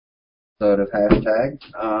episode of Hashtag,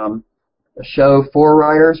 a show for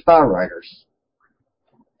writers by writers.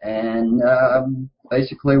 And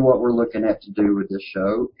basically what we're looking at to do with this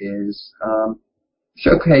show is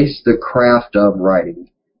showcase the craft of writing.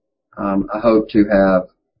 I hope to have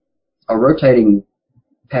a rotating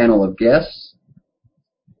panel of guests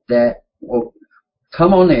that will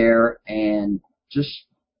come on air and just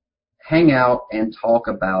hang out and talk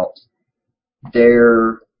about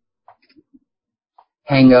their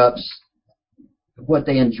hang-ups, what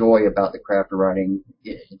they enjoy about the craft of writing,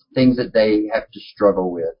 things that they have to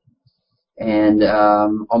struggle with. And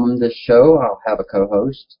on this show, I'll have a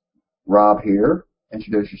co-host, Rob here.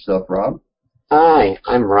 Introduce yourself, Rob. Hi,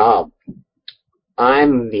 I'm Rob.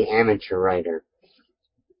 I'm the amateur writer.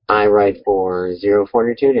 I write for Zero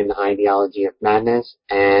Fortitude and Ideology of Madness,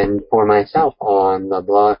 and for myself on the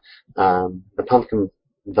blog,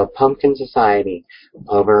 the Pumpkin Society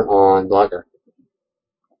over on Blogger.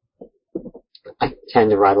 I tend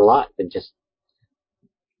to write a lot, but just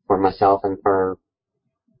for myself and for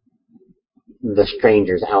the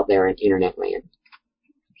strangers out there in internet land.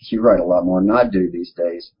 You write a lot more than I do these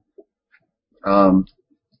days. And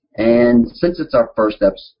since it's our first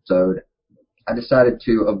episode, I decided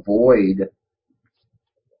to avoid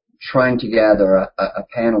trying to gather a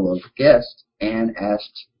panel of guests and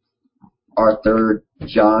asked our third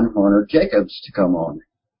John Horner Jacobs to come on.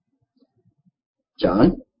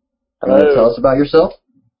 John, tell us about yourself.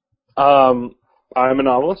 I'm a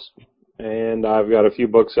novelist, and I've got a few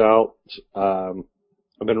books out. I've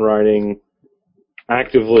been writing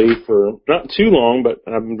actively for not too long, but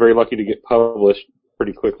I've been very lucky to get published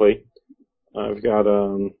pretty quickly. I've got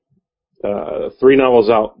 3 novels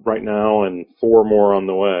out right now and 4 more on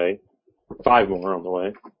the way. 5 more on the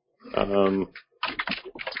way.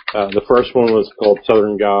 The first one was called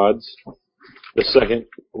Southern Gods. The second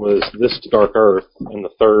was This Dark Earth, and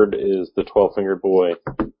the third is The 12-Fingered Boy.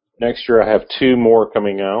 Next year I have 2 more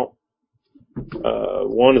coming out.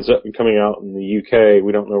 One is coming out in the UK.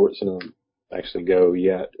 We don't know where it's going to actually go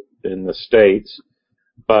yet in the States,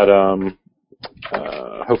 but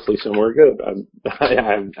hopefully somewhere good.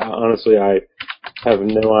 Honestly, I have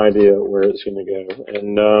no idea where it's going to go,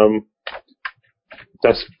 and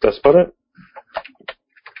that's about it.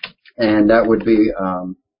 And that would be,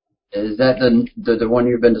 is that the one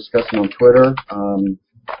you've been discussing on Twitter,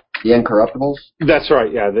 The Incorruptibles? That's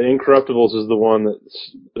right, yeah. The Incorruptibles is the one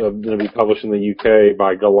that's going to be published in the UK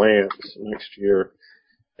by Galance next year.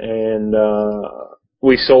 And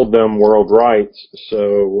we sold them world rights,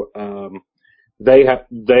 so they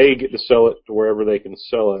get to sell it to wherever they can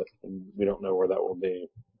sell it, and we don't know where that will be.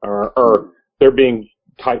 Or they're being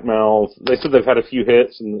tight-mouthed. They said they've had a few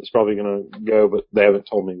hits, and it's probably going to go, but they haven't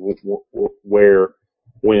told me where,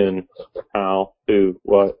 when, how, who,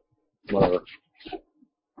 what, whatever.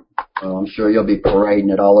 Well, I'm sure you'll be parading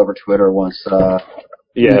it all over Twitter once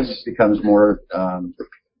yes. it becomes more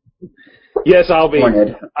yes, I'll be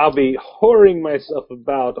pointed. I'll be whoring myself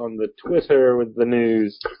about on the Twitter with the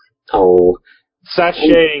news. Oh.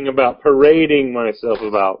 Sashaying about, parading myself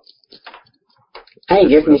about. Hey,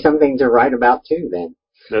 give me something to write about too, then.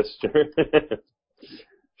 That's true.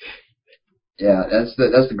 Yeah, that's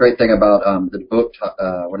the great thing about the book.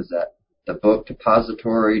 What is that? The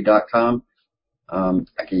bookdepository.com.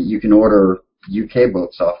 You can order UK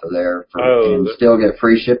books off of there and still get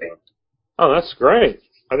free shipping. Oh, that's great.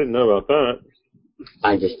 I didn't know about that.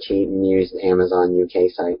 I just cheat and use the Amazon UK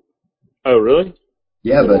site. Oh, really?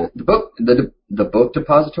 Yeah, but the book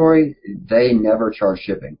depository, they never charge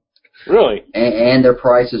shipping. Really? And their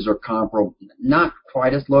prices are comparable, not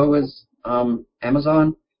quite as low as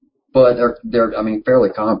Amazon, but they're fairly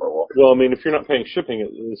comparable. Well, if you're not paying shipping,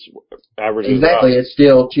 it's averages exactly. out. It's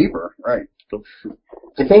still cheaper, right?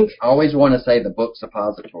 I think I always want to say the book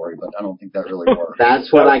suppository, but I don't think that really works.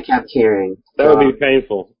 That's what I kept hearing. That would be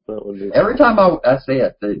painful. That would be every time I say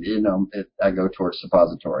it, I go towards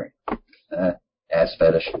suppository. Ass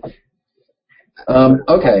fetish.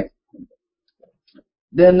 Okay.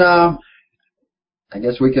 Then I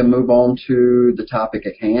guess we can move on to the topic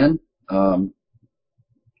at hand.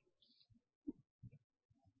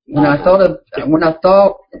 When I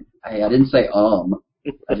thought, hey, I didn't say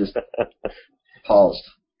I just paused.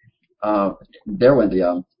 There went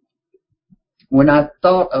the When I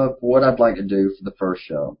thought of what I'd like to do for the first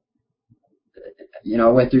show, I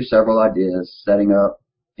went through several ideas, setting up,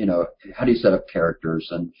 how do you set up characters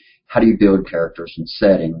and how do you build characters and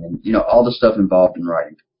setting and, all the stuff involved in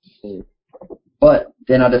writing. But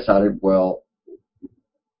then I decided, well,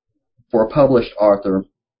 for a published author,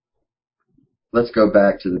 let's go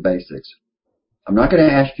back to the basics. I'm not going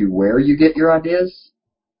to ask you where you get your ideas,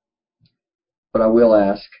 but I will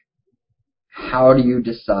ask, how do you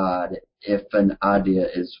decide if an idea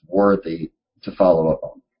is worthy to follow up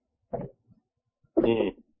on?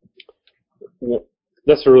 Well,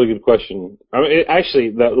 that's a really good question. I mean,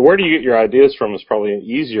 actually, where do you get your ideas from is probably an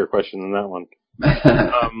easier question than that one.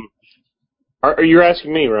 Are you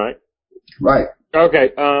asking me, right? Right.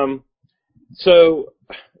 Okay. So,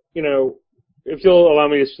 if you'll allow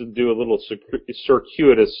me just to do a little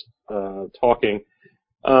circuitous talking,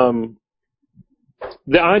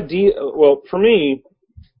 the idea, well, for me,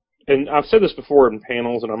 and I've said this before in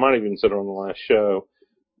panels, and I might have even said it on the last show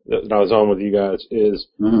that I was on with you guys, is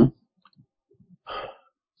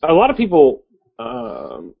a lot of people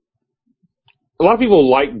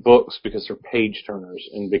like books because they're page turners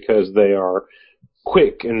and because they are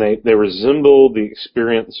quick and they resemble the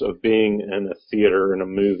experience of being in a theater in a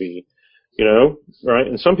movie, right?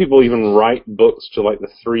 And some people even write books to like the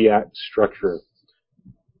 3-act structure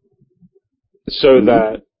so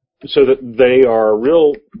that they are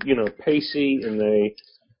real, pacey, and they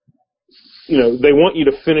want you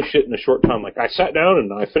to finish it in a short time. Like, I sat down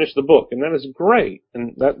and I finished the book, and that is great.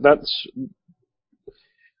 And that's.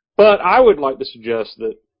 But I would like to suggest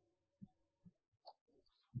that.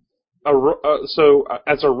 So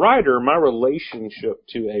as a writer, my relationship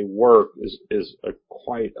to a work is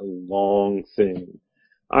quite a long thing.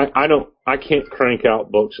 I can't crank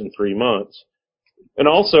out books in 3 months. And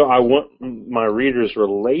also, I want my reader's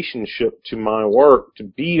relationship to my work to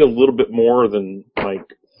be a little bit more than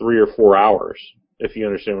like 3 or 4 hours, if you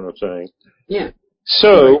understand what I'm saying. Yeah.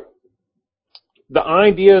 So, the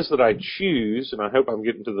ideas that I choose, and I hope I'm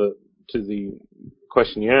getting to the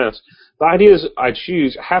question you asked, the ideas I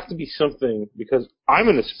choose have to be something, because I'm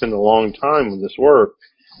going to spend a long time with this work,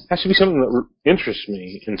 it has to be something that interests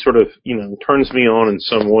me and sort of, turns me on in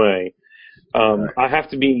some way. I have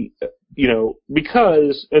to be,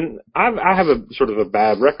 because, and I have a sort of a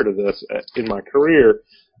bad record of this in my career,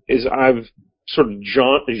 is I've sort of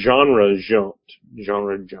genre jumped,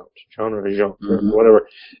 whatever.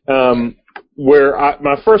 Where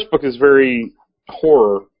my first book is very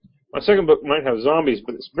horror. My second book might have zombies,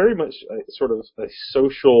 but it's very much sort of a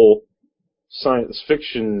social science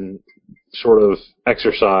fiction sort of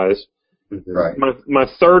exercise. Right. My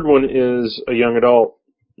third one is a young adult.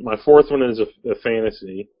 My fourth one is a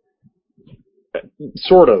fantasy.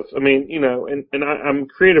 Sort of. I mean, and I'm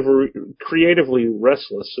creatively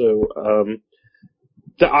restless, so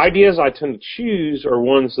the ideas I tend to choose are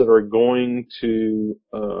ones that are going to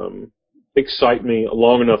excite me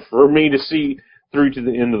long enough for me to see through to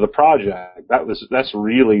the end of the project. That's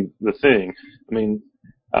really the thing. I mean,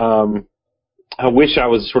 I wish I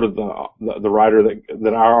was sort of the writer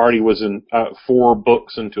that I already was in 4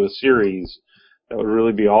 books into a series. That would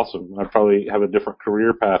really be awesome. I'd probably have a different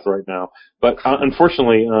career path right now. But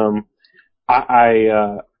unfortunately,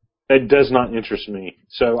 it does not interest me.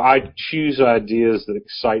 So I choose ideas that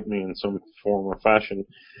excite me in some form or fashion.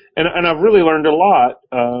 And I've really learned a lot,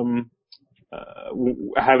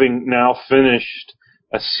 having now finished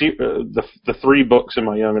the 3 books in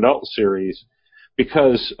my young adult series,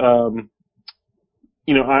 because,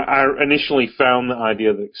 I initially found the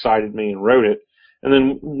idea that excited me and wrote it. And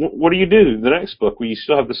then what do? The next book, where you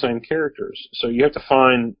still have the same characters. So you have to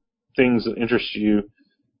find things that interest you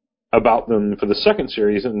about them for the second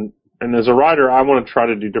series. And as a writer, I want to try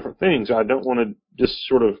to do different things. I don't want to just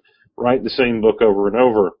sort of write the same book over and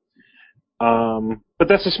over. But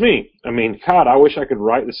that's just me. I mean, God, I wish I could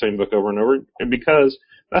write the same book over and over, and because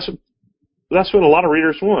that's what a lot of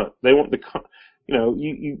readers want. They want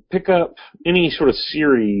you pick up any sort of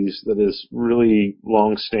series that is really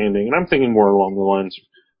long-standing, and I'm thinking more along the lines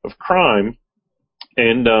of crime,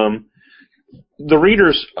 and the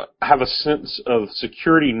readers have a sense of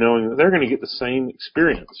security knowing that they're going to get the same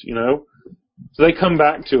experience, So they come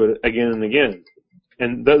back to it again and again,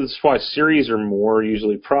 and that's why series are more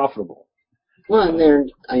usually profitable. Well,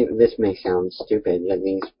 this may sound stupid,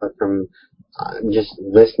 but from just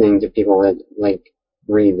listening to people that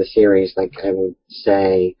read the series, I would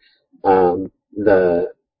say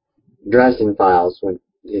the Dresden Files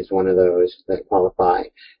is one of those that qualify.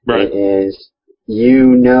 Right. It is,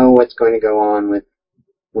 what's going to go on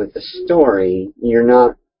with the story. You're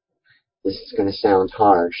not, this is going to sound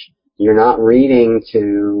harsh, you're not reading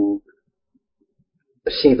to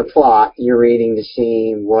see the plot, you're reading to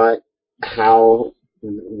see how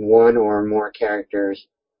one or more characters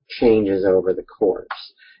changes over the course.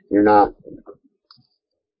 You're not...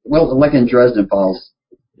 Well, like in Dresden Files,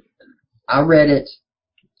 I read it,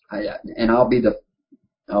 and I'll be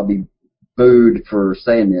booed for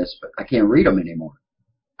saying this, but I can't read them anymore.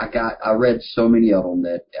 I read so many of them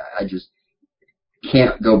that I just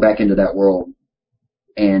can't go back into that world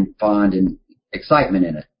and find and excitement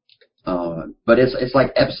in it. But it's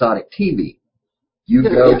like episodic TV. You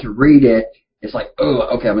go to read it, it's like, oh,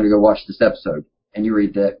 okay, I'm going to go watch this episode. And you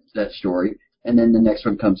read that story, and then the next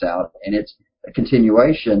one comes out, and it's a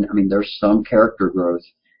continuation. I mean, there's some character growth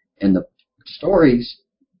in the stories,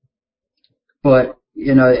 but,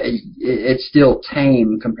 you know, it's still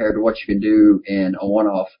tame compared to what you can do in a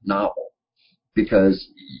one-off novel, because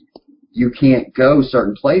you can't go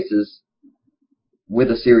certain places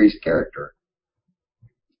with a series character.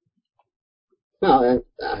 Well,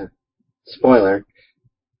 spoiler,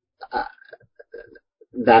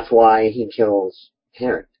 that's why he kills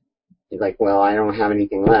Harry. He's like, well, I don't have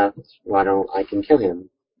anything left, why don't I can kill him?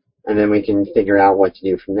 And then we can figure out what to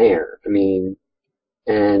do from there. I mean,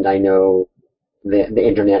 and I know the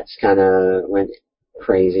internet's kind of went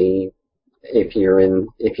crazy if you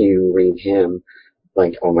read him,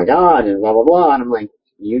 like, oh my god, and blah blah blah, and I'm like,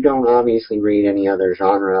 you don't obviously read any other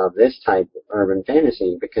genre of this type of urban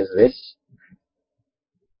fantasy, because this,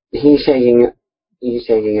 he's taking a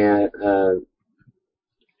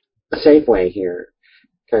safe way here,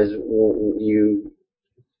 because you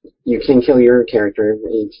can kill your character.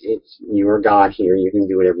 It's you're God here. You can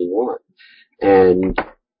do whatever you want, and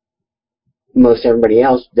most everybody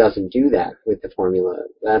else doesn't do that with the formula.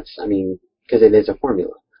 Because it is a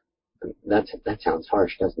formula. That sounds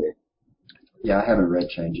harsh, doesn't it? Yeah, I haven't read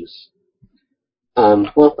Changes.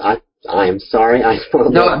 Well, I'm sorry, I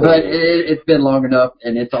spoiled it. No, but it's been long enough,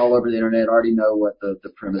 and it's all over the internet. I already know what the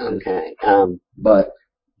premise is. Okay. But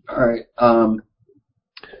all right.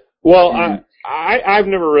 Well, I've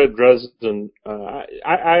never read Dresden.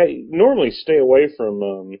 I normally stay away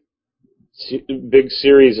from big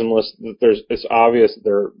series unless it's obvious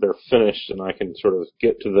they're finished and I can sort of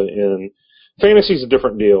get to the end. Fantasy's a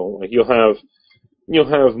different deal. Like you'll have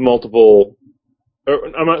multiple.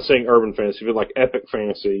 I'm not saying urban fantasy, but like epic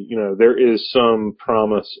fantasy. You know, there is some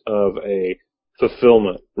promise of a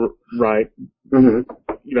fulfillment, right? Mm-hmm.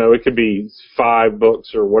 You know, it could be 5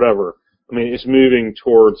 books or whatever. I mean, it's moving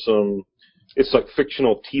towards it's like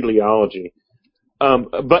fictional teleology.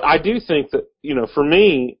 But I do think that, you know, for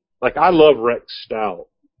me, like I love Rex Stout.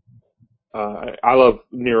 I love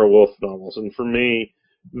Nero Wolfe novels, and for me,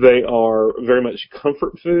 they are very much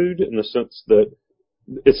comfort food in the sense that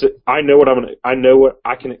I know what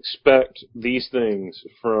I can expect these things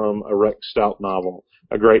from a Rex Stout novel.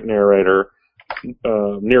 A great narrator,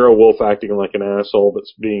 Nero Wolfe acting like an asshole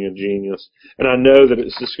that's being a genius, and I know that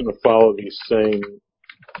it's just going to follow these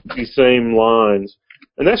same lines,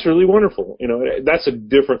 and that's really wonderful. You know, that's a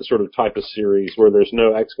different sort of type of series where there's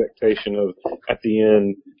no expectation of at the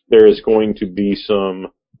end there is going to be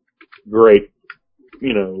some great,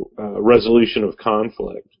 you know, resolution of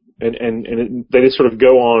conflict, and they just sort of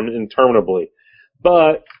go on interminably.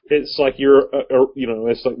 But it's like you know,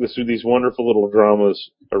 it's like these wonderful little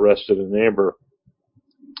dramas, Arrested and Amber.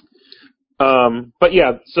 But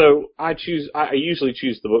yeah, so I usually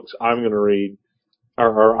choose the books I'm going to read,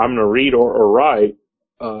 or I'm going to read or write,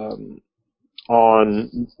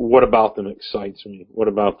 on what about them excites me. What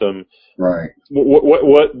about them? Right.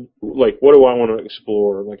 What do I want to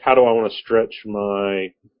explore? Like, how do I want to stretch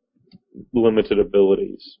my limited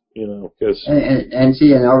abilities? You know, because and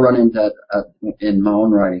see, and I'll run into that in my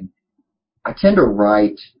own writing. I tend to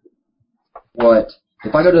write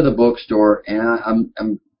if I go to the bookstore and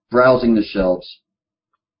I'm browsing the shelves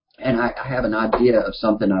and I have an idea of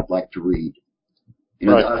something I'd like to read. You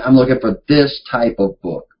know, right. I'm looking for this type of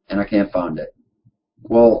book and I can't find it.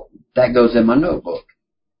 Well, that goes in my notebook.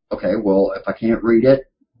 Okay, well, if I can't read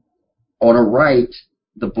it, I want to write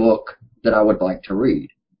the book that I would like to read.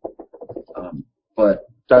 But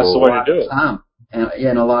that's the way to do it.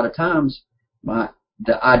 And a lot of times,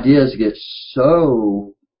 the ideas get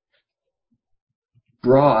so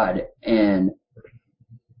broad and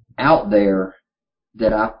out there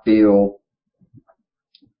that I feel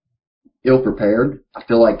ill-prepared. I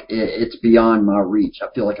feel like it's beyond my reach. I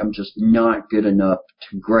feel like I'm just not good enough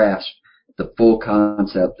to grasp the full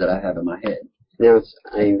concept that I have in my head. Now,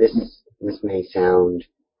 this may sound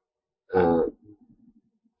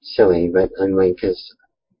silly, but I'm like, because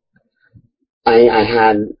I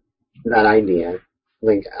had that idea.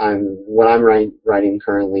 Like, what I'm writing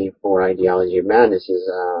currently for Ideology of Madness is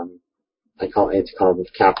it's called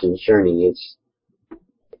Captain's Journey.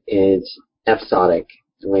 It's episodic.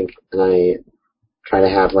 Like, and I try to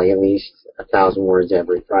have like at least 1,000 words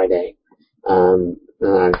every Friday. And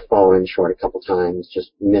I've fallen short a couple times,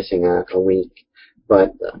 just missing a week.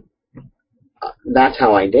 But that's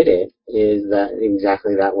how I did it. Is that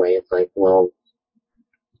exactly that way? It's like, well,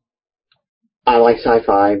 I like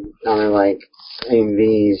sci-fi. I like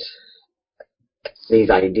these these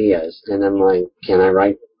ideas, and I'm like, can I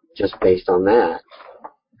write just based on that?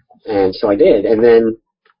 And so I did, and then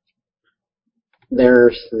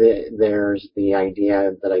there's the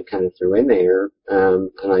idea that I kind of threw in there, and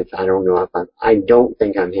I don't know if I don't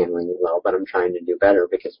think I'm handling it well, but I'm trying to do better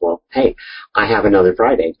because, well, hey, I have another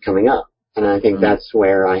Friday coming up, and I think that's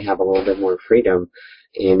where I have a little bit more freedom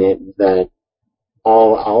in it. That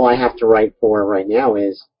all I have to write for right now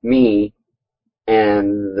is me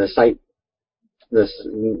and the site.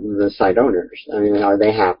 The site owners. I mean, are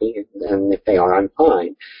they happy? And if they are, I'm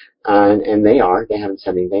fine. And they are. They haven't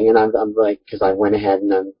said anything. And I'm like, because I went ahead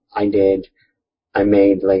and I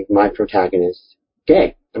made like my protagonist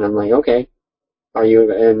gay. And I'm like, okay, are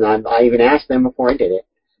you? And I even asked them before I did it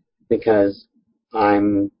because I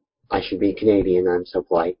should be Canadian. I'm so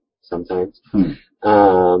polite sometimes.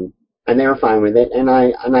 And they were fine with it. And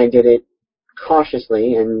I did it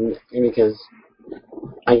cautiously, and because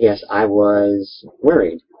I guess I was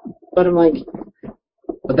worried. But I'm like...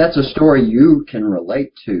 But that's a story you can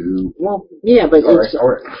relate to. Well, yeah, but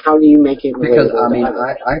how do you make it relatable? Because, I mean,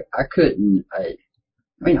 I couldn't...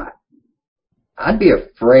 I'd be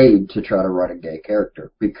afraid to try to write a gay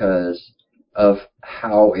character because of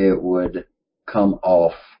how it would come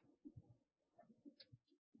off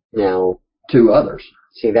now to others.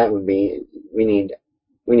 See, that would be... We need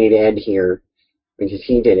Ed here because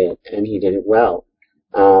he did it, and he did it well.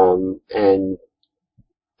 And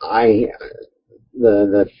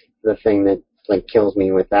the thing that like kills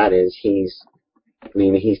me with that is he's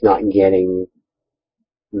not getting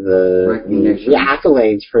the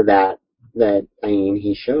accolades for that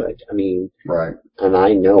he should. I mean, right. And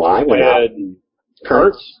I know I went out.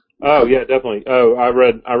 Kurt? Oh yeah, definitely. Oh, I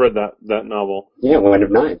read that novel. Yeah, Wind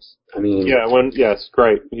of Knives. I mean, yes,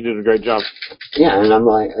 great. You did a great job. Yeah, and I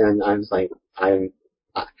was like,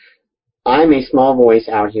 I'm a small voice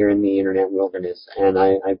out here in the internet wilderness, and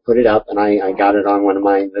I put it up, and I got it on one of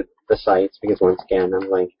the sites, because once again, I'm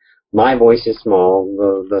like, my voice is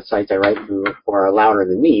small, the sites I write for are louder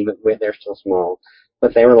than me, but they're still small.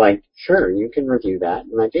 But they were like, sure, you can review that,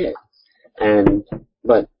 and I did.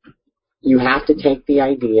 But you have to take the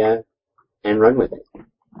idea and run with it.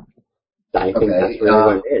 I think that's really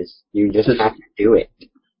what it is. You just have to do it.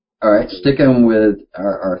 All right, sticking with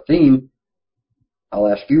our theme, I'll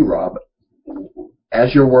ask you, Rob,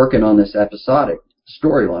 as you're working on this episodic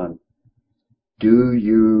storyline, do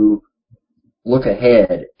you look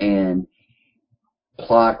ahead and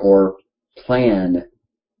plot or plan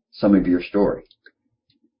some of your story?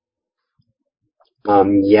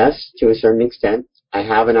 Yes, to a certain extent. I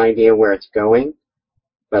have an idea where it's going,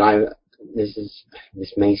 but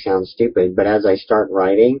this may sound stupid, but as I start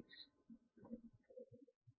writing,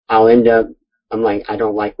 I'll end up, I'm like, I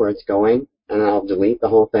don't like where it's going, and I'll delete the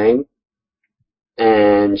whole thing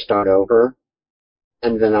and start over,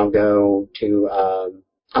 and then I'll go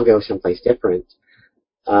someplace different.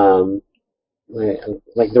 Like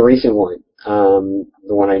the recent one,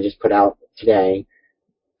 the one I just put out today,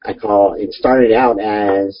 it started out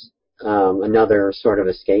as another sort of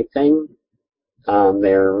escape thing.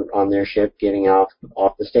 They're on their ship getting off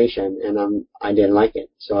the station, and I didn't like it,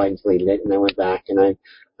 so I deleted it, and I went back, and I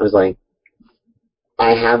was like,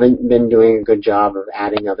 I haven't been doing a good job of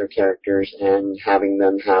adding other characters and having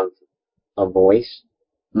them have a voice.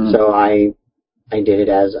 So I did it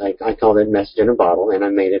as, I called it Message in a Bottle, and I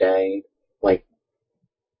made it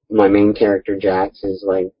my main character, Jax,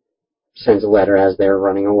 sends a letter as they're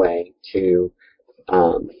running away to,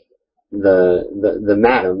 the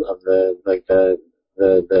madam of the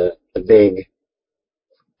big,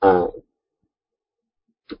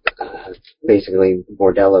 basically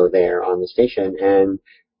bordello there on the station, and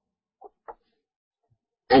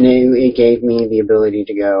it gave me the ability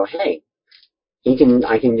to go, hey,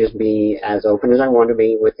 I can just be as open as I want to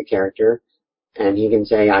be with the character, and he can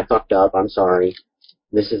say, I fucked up, I'm sorry,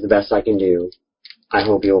 this is the best I can do, I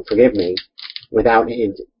hope you'll forgive me, without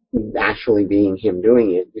it actually being him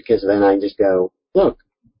doing it, because then I just go, look,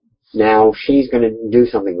 now she's going to do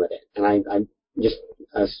something with it, and I just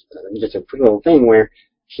a pretty little thing where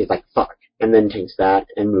she's like, fuck, and then takes that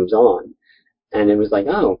and moves on, and it was like,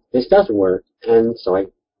 oh, this does work, and so I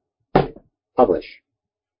publish,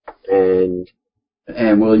 and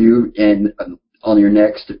will you, on your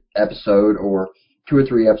next episode or 2 or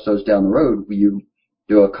 3 episodes down the road, will you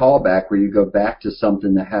do a callback where you go back to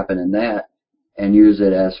something that happened in that and use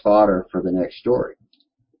it as fodder for the next story?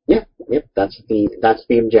 Yep, that's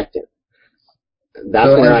the objective.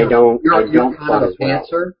 That's where I don't plot as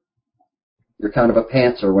well. You're kind of a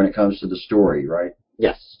pantser when it comes to the story, right?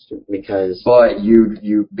 Yes, because... But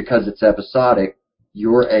because it's episodic,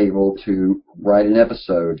 you're able to write an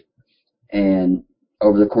episode and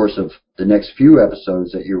over the course of the next few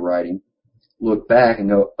episodes that you're writing, look back and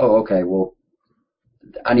go, oh, okay, well,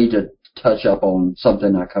 I need to touch up on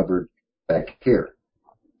something I covered back here.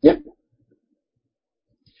 Yep.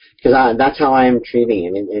 Because that's how I am treating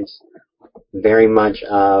it. It's very much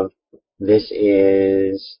of, this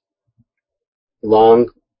is long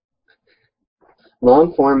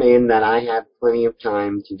form in that I have plenty of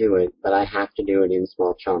time to do it, but I have to do it in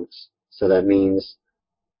small chunks. So that means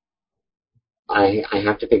I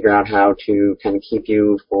have to figure out how to kind of keep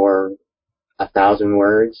you for 1,000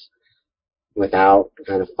 words without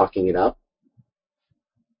kind of fucking it up.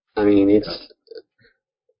 I mean,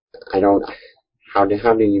 how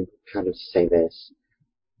to say this?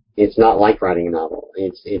 It's not like writing a novel.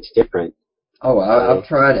 It's different. Oh, I've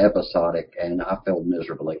tried episodic and I failed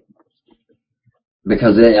miserably.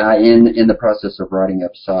 Because in the process of writing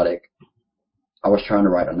episodic, I was trying to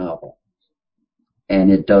write a novel.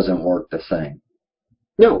 And it doesn't work the same.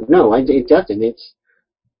 No, it doesn't.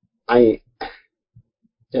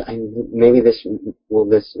 Maybe this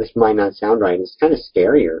might not sound right. It's kind of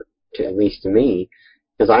scarier, at least to me,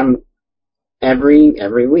 because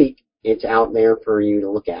every week it's out there for you to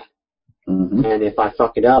look at. Mm-hmm. And if I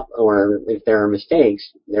fuck it up or if there are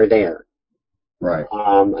mistakes, they're there. Right.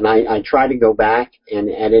 And I try to go back and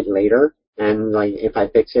edit later, and like if I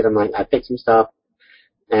fix it, I'm like, I fix some stuff,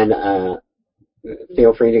 and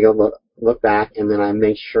feel free to go look back, and then I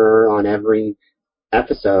make sure on every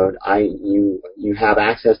episode you have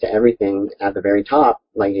access to everything at the very top.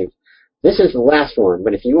 Like, if this is the last one,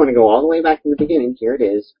 but if you want to go all the way back to the beginning, here it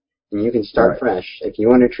is, and you can start fresh. If you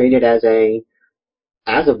want to treat it as a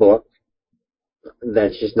book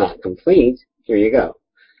that's just not complete, here you go.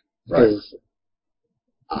 Because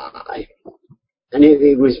and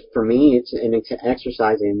it was, for me, it's an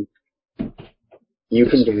exercise in, you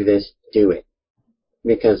can do this, do it.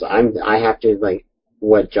 Because I have to, like,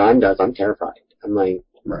 what John does, I'm terrified. I'm like,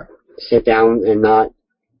 sit down and not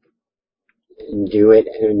do it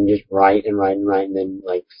and just write and then,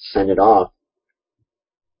 like, send it off.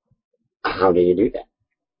 How do you do that?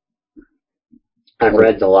 I've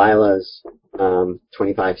read Delilah's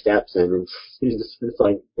 25 Steps, and it's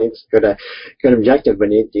like, it's good objective, but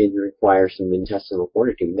it requires some intestinal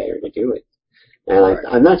fortitude there to do it.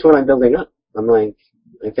 And that's what I'm building up. I'm like,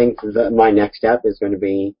 I think my next step is going to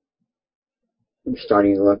be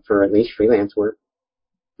starting to look for at least freelance work.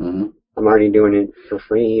 Mm-hmm. I'm already doing it for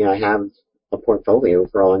free. I have a portfolio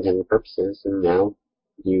for all intents and purposes, and now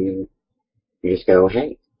you just go,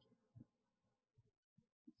 hey.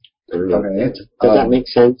 I don't know. Okay. Does that make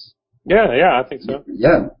sense? Yeah, I think so.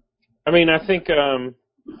 Yeah. I mean, I think,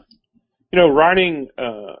 writing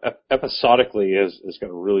episodically has got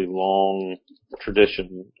a really long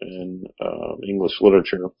tradition in English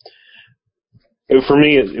literature. For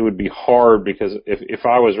me, it would be hard, because if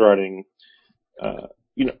I was writing,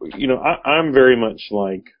 I'm very much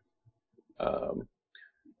like,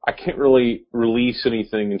 I can't really release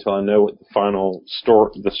anything until I know what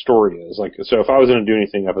the story is. Like, so if I was going to do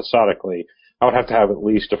anything episodically, I would have to have at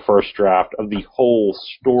least a first draft of the whole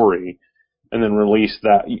story and then release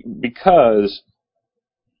that, because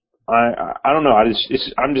I don't know,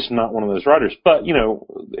 I'm just not one of those writers. But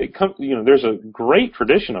there's a great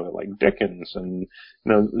tradition of it, like Dickens, and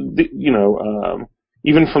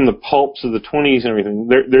even from the pulps of the 20s and everything.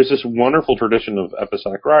 There's this wonderful tradition of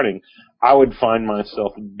episodic writing. I would find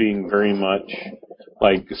myself being very much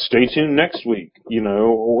like, stay tuned next week,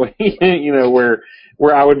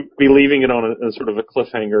 where I would be leaving it on a sort of a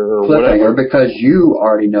cliffhanger or whatever. Because you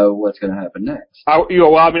already know what's going to happen next. I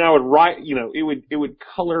would write, it would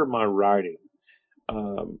color my writing,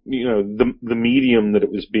 the medium that it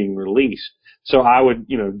was being released. So I would,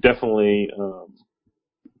 definitely,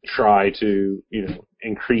 try to,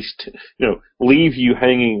 increase, leave you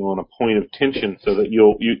hanging on a point of tension so that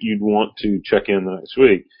you'd want to check in the next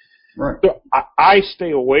week. Right. So I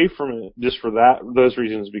stay away from it just for those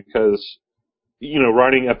reasons, because,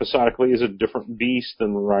 writing episodically is a different beast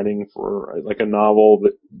than writing for, like, a novel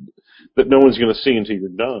that no one's going to see until you're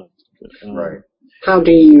done. Right. How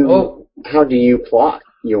do you plot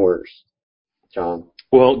yours, John?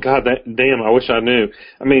 Well, God, damn! I wish I knew.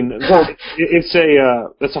 I mean, it's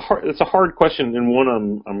a hard question, and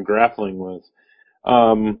one I'm grappling with.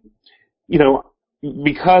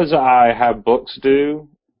 Because I have books due,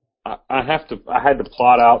 I had to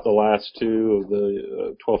plot out the last two of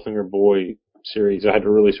the 12-Finger Boy series. I had to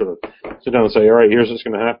really sort of sit down and say, all right, here's what's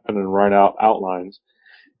going to happen, and write out outlines.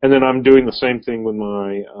 And then I'm doing the same thing with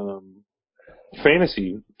my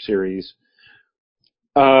fantasy series.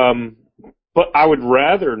 But I would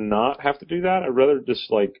rather not have to do that. I'd rather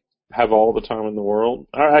just, like, have all the time in the world.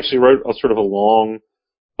 I actually wrote a sort of a long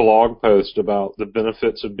blog post about the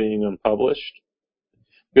benefits of being unpublished.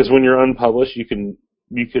 Because when you're unpublished, you can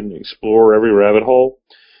explore every rabbit hole,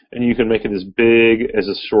 and you can make it as big as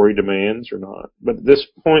the story demands or not. But at this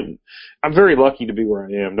point, I'm very lucky to be where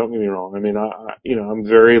I am. Don't get me wrong. I mean, I'm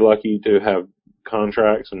very lucky to have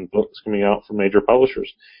contracts and books coming out from major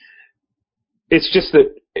publishers. It's just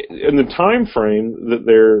that in the time frame that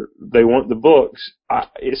they want the books,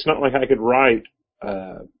 it's not like I could write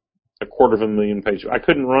 250,000 pages. I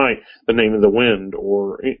couldn't write The Name of the Wind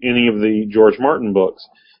or any of the George Martin books,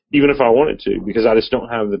 even if I wanted to, because I just don't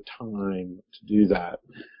have the time to do that.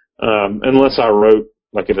 Unless I wrote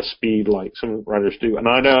like at a speed like some writers do, and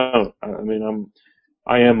I don't. I mean,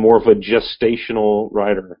 I am more of a gestational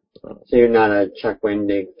writer. So you're not a Chuck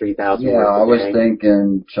Wendig 3,000 Yeah, words a I was day?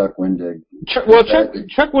 thinking Chuck Wendig. Chuck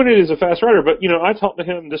Wendig is a fast writer, but I talked to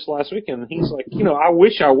him this last weekend, and he's like, I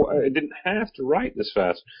wish I didn't have to write this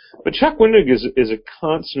fast. But Chuck Wendig is a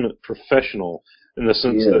consummate professional in the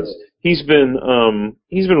sense that he's been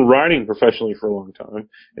writing professionally for a long time,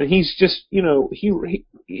 and he's just he's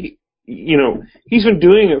been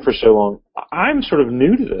doing it for so long. I'm sort of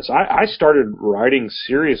new to this. I started writing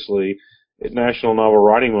seriously at National Novel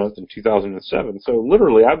Writing Month in 2007. So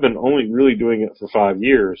literally, I've been only really doing it for 5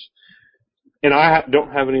 years, and I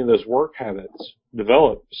don't have any of those work habits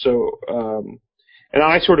developed. So, and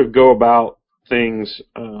I sort of go about things.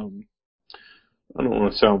 I don't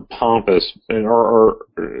want to sound pompous,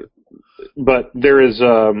 but there is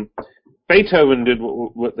Beethoven did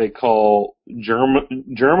what they call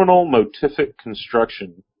germinal motific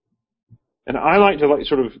construction. And I like to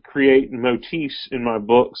sort of create motifs in my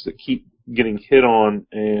books that keep getting hit on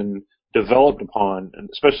and developed upon, and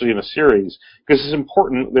especially in a series, because it's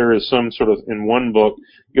important there is some sort of, in one book,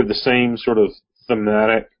 you have the same sort of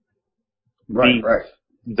thematic beat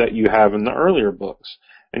that you have in the earlier books.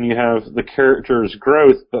 And you have the character's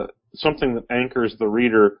growth, but something that anchors the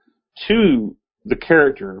reader to the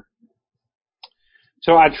character.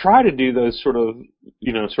 So I try to do those sort of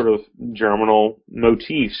germinal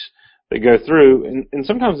motifs that go through, and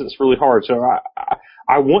sometimes it's really hard. So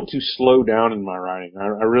I want to slow down in my writing. I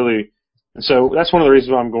really, and so that's one of the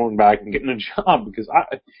reasons why I'm going back and getting a job, because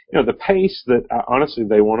the pace that honestly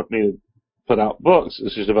they wanted me to put out books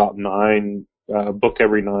is just about 9 book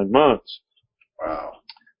every 9 months. Wow.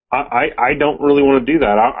 I don't really want to do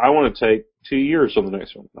that. I want to take 2 years on the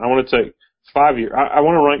next one. I want to take 5 years. I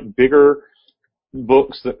want to write bigger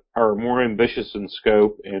books that are more ambitious in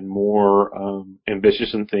scope and more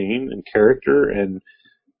ambitious in theme and character, and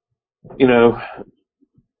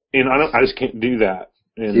I just can't do that.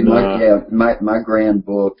 And, see, my grand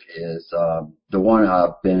book is the one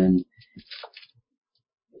I've been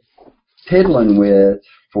piddling with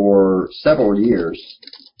for several years.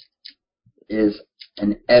 Is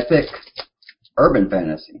an epic urban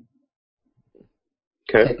fantasy.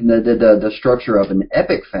 Okay. Taking the structure of an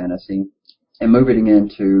epic fantasy and moving it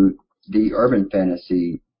into the urban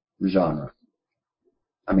fantasy genre.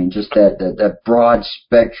 I mean, just that broad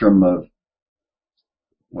spectrum of,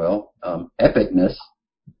 epicness.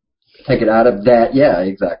 Take it out of that. Yeah,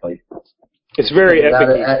 exactly. It's very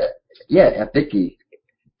epic. Epic-y.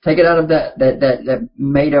 Take it out of that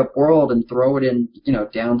made up world and throw it in,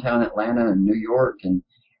 downtown Atlanta and New York, and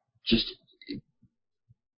just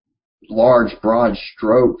large, broad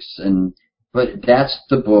strokes. But that's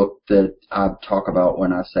the book that I talk about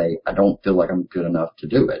when I say I don't feel like I'm good enough to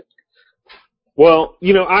do it. Well,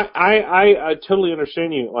 I totally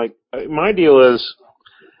understand you. Like, my deal is,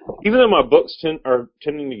 even though my books are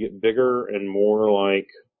tending to get bigger and more like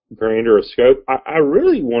grander of scope, I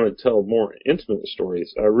really want to tell more intimate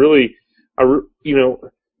stories. I don't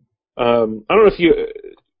know if you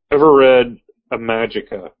ever read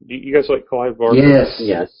Imajica. Do you guys like Clive Barker? Yes.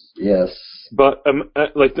 But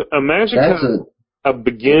Imajica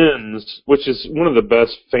begins, which is one of the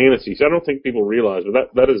best fantasies. I don't think people realize,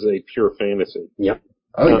 but that is a pure fantasy. Yep.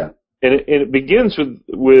 Oh yeah. And it begins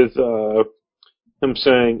with him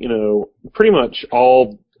saying, pretty much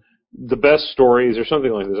all the best stories or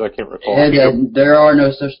something like this. I can't recall. And there are no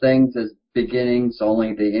such things as beginnings,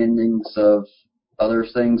 only the endings of other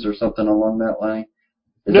things, or something along that line.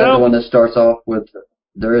 Is that the one that starts off with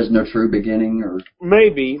there is no true beginning? Or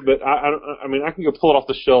maybe, but I mean, I can go pull it off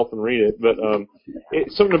the shelf and read it. But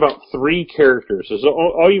it's something about 3 characters. So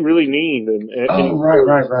all you really need.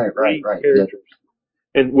 Right. Characters. Yeah.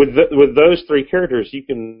 And with those 3 characters, you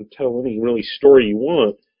can tell any really story you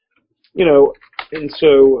want. And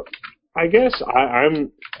so I guess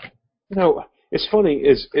I'm, it's funny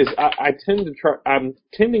is I tend to try. I'm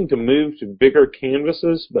tending to move to bigger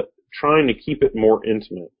canvases, but trying to keep it more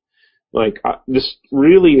intimate. Like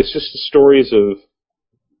it's just stories of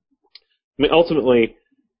I mean, ultimately,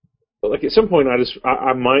 like at some point,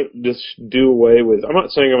 I might just do away with. I'm not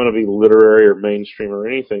saying I'm going to be literary or mainstream or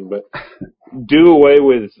anything, but do away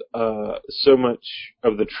with so much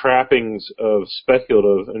of the trappings of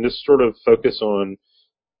speculative and just sort of focus on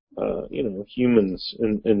humans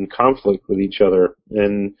in conflict with each other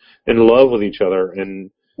and in love with each other. And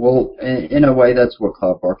well, in a way, that's what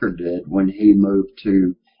Clive Barker did when he moved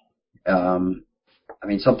to,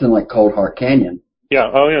 something like Cold Heart Canyon. yeah,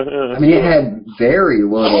 oh yeah. I mean, it had very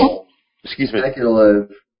little Excuse me. speculative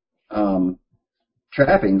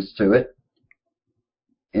trappings to it.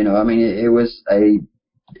 It was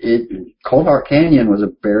Cold Heart Canyon was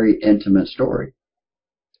a very intimate story.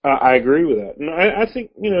 I agree with that. And I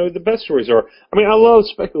think, the best stories are, I love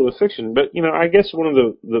speculative fiction, but, I guess one of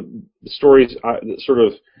the stories that sort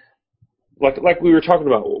of, like we were talking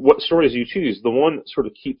about, what stories you choose, the one that sort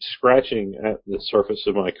of keeps scratching at the surface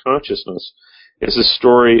of my consciousness is the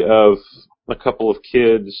story of a couple of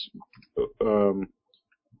kids, I'm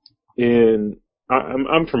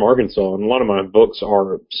from Arkansas, and a lot of my books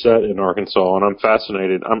are set in Arkansas, and I'm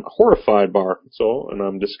fascinated. I'm horrified by Arkansas, and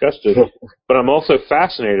I'm disgusted, but I'm also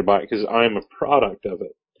fascinated by it because I am a product of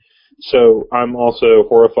it. So I'm also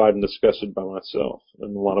horrified and disgusted by myself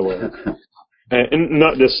in a lot of ways. And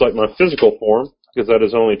not just like my physical form, because that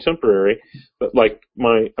is only temporary, but like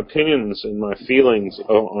my opinions and my feelings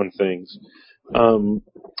on things. The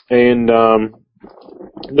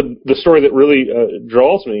story that really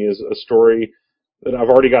draws me is a story that I've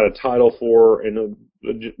already got a title for and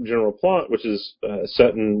a general plot, which is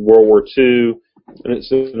set in World War II, and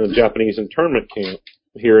it's in a Japanese internment camp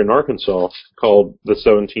here in Arkansas called The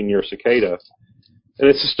 17-Year Cicada. And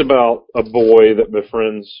it's just about a boy that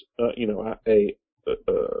befriends,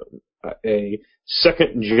 a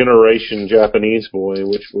second-generation Japanese boy,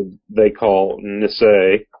 which they call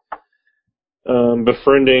Nisei,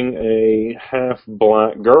 befriending a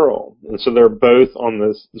half-black girl. And so they're both on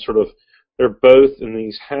this they're both in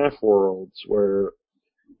these half-worlds where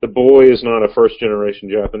the boy is not a first-generation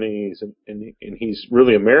Japanese, and he's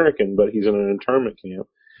really American, but he's in an internment camp.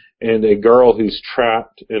 And a girl who's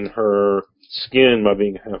trapped in her skin by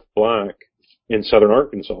being half-black in southern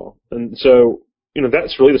Arkansas. And so,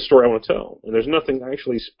 that's really the story I want to tell. And there's nothing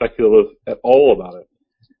actually speculative at all about it.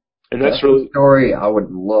 And that's really a story I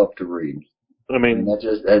would love to read.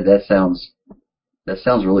 That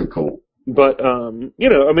sounds really cool. But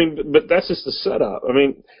but that's just the setup.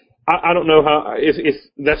 I don't know how if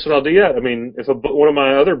that's what I'll do yet. If one of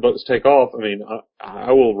my other books take off,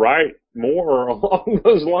 I will write more along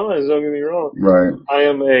those lines. Don't get me wrong. Right.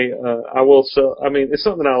 I will sell. It's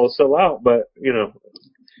something I will sell out, but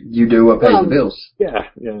you do what pays the bills. Yeah,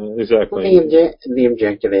 exactly. Well, the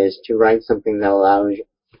objective is to write something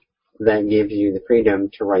that gives you the freedom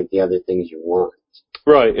to write the other things you want.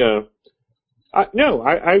 Right. Yeah. I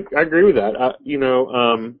agree with that.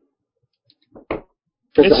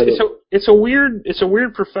 It's a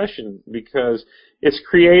weird profession because it's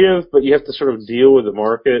creative, but you have to sort of deal with the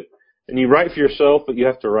market, and you write for yourself, but you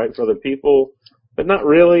have to write for other people, but not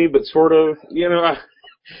really, but sort of.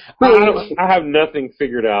 I have nothing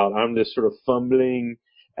figured out. I'm just sort of fumbling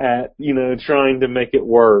at trying to make it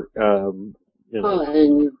work. Well,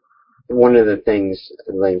 and one of the things,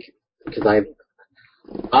 because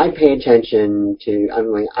I pay attention to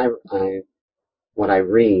what I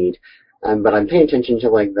read, but I'm paying attention to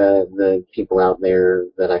the people out there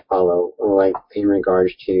that I follow, in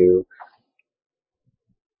regards to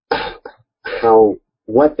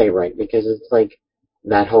what they write, because it's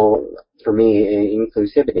that whole, for me,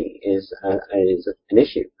 inclusivity is an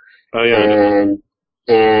issue. Oh yeah.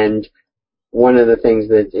 And one of the things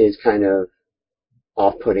that is kind of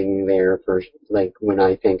off-putting there for when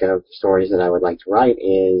I think of stories that I would like to write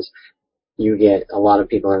is you get a lot of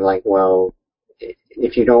people are like, well,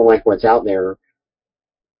 if you don't like what's out there,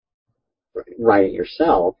 write it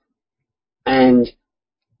yourself. And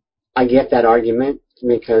I get that argument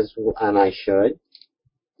and I should,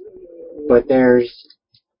 but this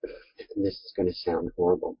is going to sound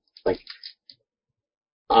horrible.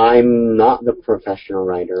 I'm not the professional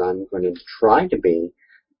writer. I'm going to try to be.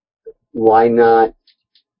 Why not?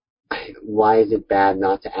 Why is it bad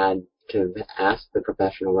not to ask the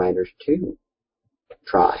professional writers to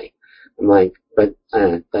try? But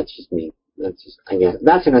that's just me. I guess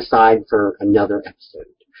that's an aside for another episode.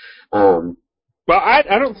 Well,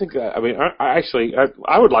 I don't think that. I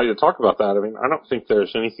would like to talk about that. I don't think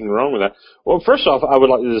there's anything wrong with that. Well, first off, I would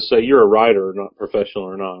like to just say you're a writer, not professional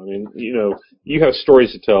or not. You have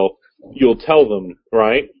stories to tell. You'll tell them,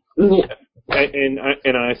 right? Yeah. And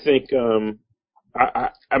I think,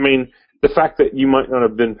 the fact that you might not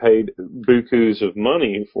have been paid bukus of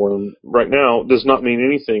money for them right now does not mean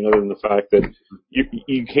anything other than the fact that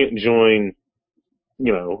you can't join,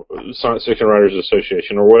 Science Fiction Writers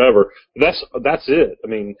Association or whatever. That's it. I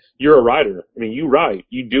mean, you're a writer. I mean, you write.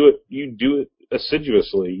 You do it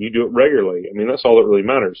assiduously. You do it regularly. I mean, that's all that really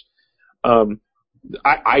matters.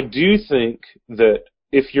 I do think that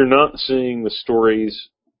if you're not seeing the stories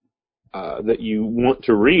that you want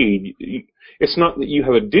to read, it's not that you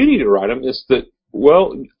have a duty to write them. It's that,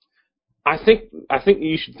 well, I think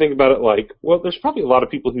you should think about it like, well, there's probably a lot of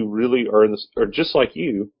people who really are just like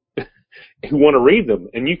you, who want to read them,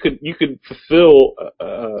 and you could fulfill,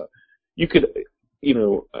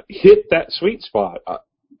 hit that sweet spot.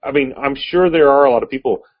 I mean, I'm sure there are a lot of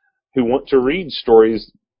people who want to read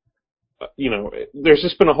stories. There's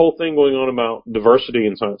just been a whole thing going on about diversity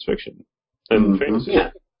in science fiction and fantasy.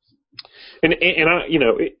 Yeah. And I,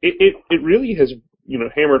 it really has,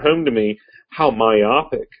 hammered home to me how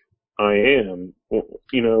myopic I am.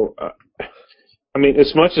 I mean,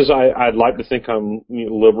 as much as I'd like to think I'm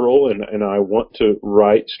liberal and I want to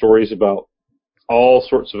write stories about all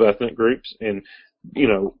sorts of ethnic groups and,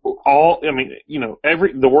 the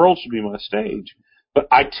world should be my stage. But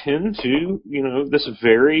I tend to, this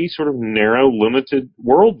very sort of narrow, limited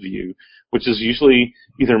worldview, which is usually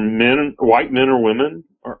either white men or women,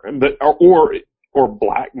 or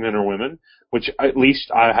black men or women, which at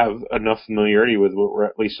least I have enough familiarity with, where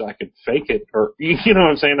at least I could fake it, or you know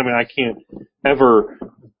what I'm saying? I mean, I can't ever,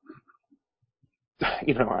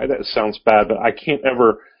 that sounds bad, but I can't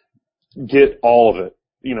ever get all of it,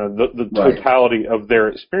 the totality of their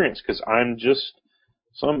experience, because I'm just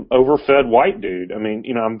some overfed white dude. I mean,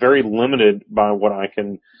 I'm very limited by what I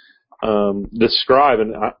can describe,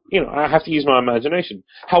 and I have to use my imagination.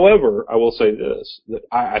 However, I will say this: that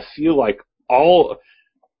I feel like all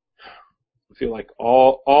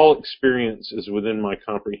experience is within my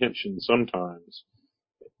comprehension sometimes,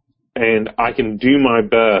 and I can do my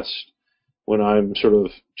best when I'm sort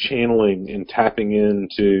of channeling and tapping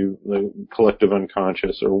into the collective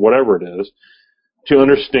unconscious or whatever it is, to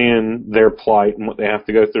understand their plight and what they have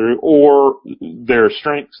to go through, or their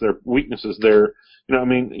strengths, their weaknesses,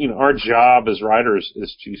 our job as writers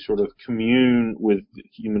is to sort of commune with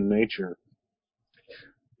human nature.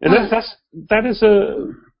 And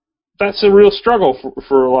that's a real struggle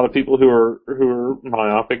for a lot of people who are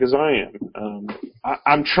myopic as I am.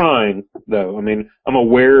 I'm trying, though. I mean, I'm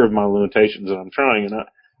aware of my limitations, and I'm trying, and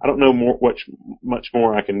I don't know much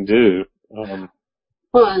more I can do.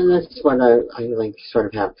 Well, and that's what I like sort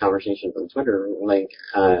of have conversations on Twitter. Like,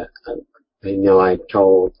 I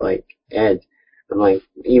told Ed, I'm like,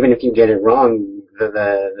 even if you get it wrong,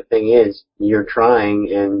 the thing is, you're trying,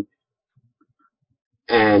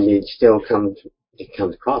 and it still comes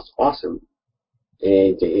across awesome.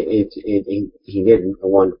 He did a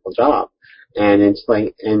wonderful job, and it's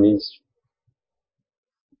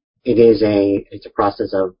a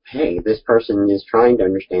process of, hey, this person is trying to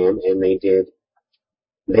understand, and they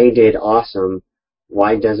did awesome.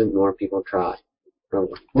 Why doesn't more people try? Well,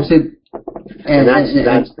 see, and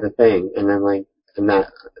that's the thing. And then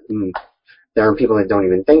there are people that don't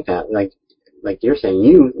even think that. Like you're saying,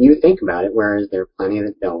 you think about it, whereas there are plenty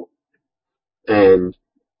that don't. And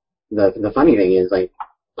the funny thing is,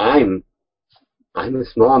 I'm a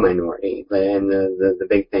small minority, and the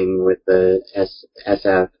big thing with the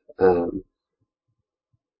SF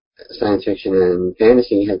science fiction and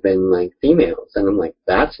fantasy has been females, and I'm like,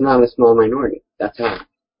 that's not a small minority, that's half,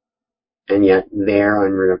 and yet they're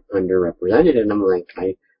underrepresented, and I'm like,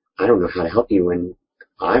 I don't know how to help you when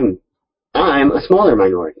I'm a smaller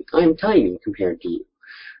minority. I'm tiny compared to you.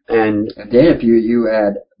 And then if you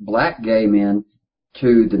add black gay men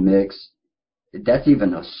to the mix, that's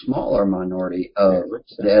even a smaller minority of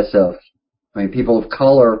the SF. I mean, people of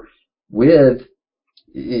color with,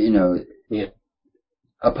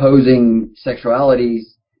 opposing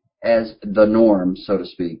sexualities as the norm, so to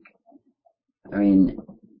speak. I mean,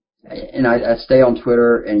 and I stay on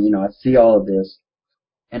Twitter, and I see all of this,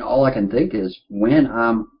 and all I can think is, when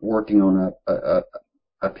I'm working on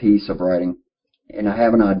a piece of writing, and I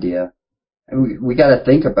have an idea, and we got to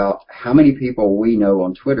think about how many people we know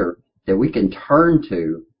on Twitter that we can turn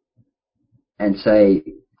to and say,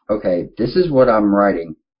 okay, this is what I'm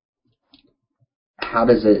writing. How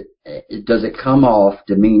does it come off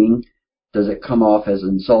demeaning? Does it come off as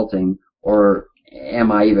insulting? Or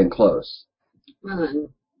am I even close? Well,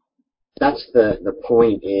 that's the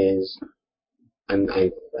point is,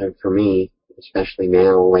 for me, especially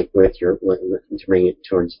now, with to bring it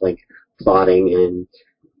towards plotting and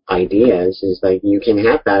ideas, is you can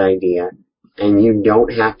have that idea, and you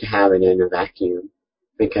don't have to have it in a vacuum,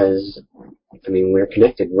 because, I mean, we're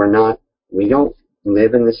connected. We don't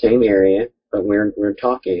live in the same area, but we're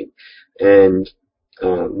talking. And,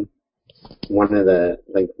 one of the,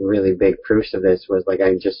 like, really big proofs of this was, like,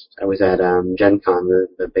 I was at, Gen Con,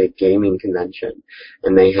 the big gaming convention,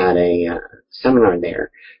 and they had a, seminar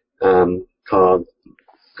there, called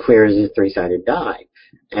Queer as a Three-Sided Die.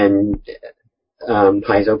 And,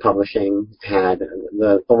 Paizo Publishing had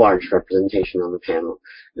the large representation on the panel,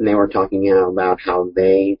 and they were talking about how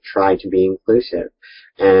they try to be inclusive,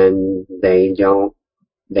 and they don't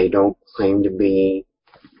claim to be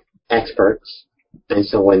experts, and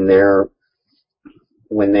so when they're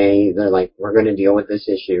like, we're going to deal with this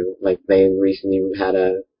issue, like they recently had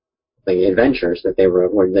adventures that they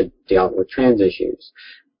wrote where they dealt with trans issues.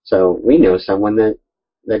 So we know someone that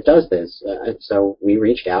does this, so we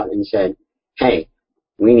reached out and said, hey,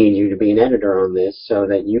 we need you to be an editor on this so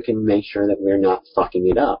that you can make sure that we're not fucking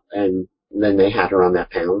it up. And then they had her on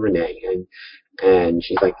that panel, Renee, and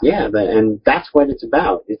she's like, yeah, and that's what it's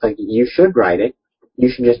about. It's like, you should write it. You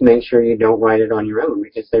should just make sure you don't write it on your own,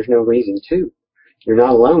 because there's no reason to. You're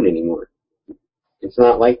not alone anymore. It's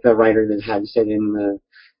not like the writer that had to sit in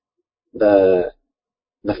the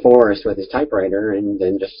forest with his typewriter and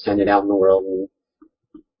then just send it out in the world. And,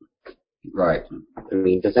 right. I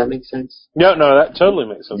mean, does that make sense? No, that totally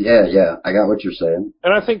makes sense. Yeah, I got what you're saying.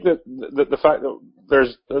 And I think that the fact that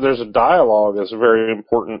there's a dialogue is very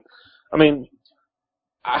important. I mean,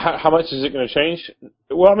 how much is it going to change?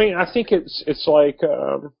 Well, I mean, I think it's like,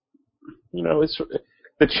 it's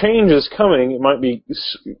the change is coming.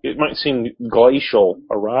 It might seem glacial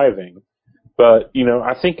arriving, but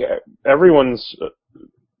I think everyone's,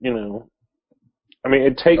 I mean,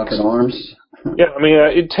 it takes up in arms. Yeah, I mean,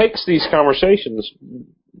 it takes these conversations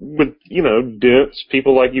with dense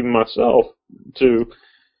people like you and myself to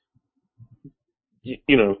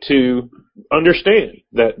to understand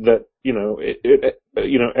that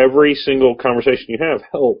every single conversation you have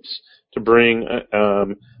helps to bring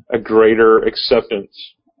a greater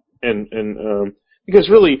acceptance and because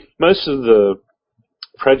really most of the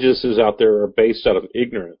prejudices out there are based out of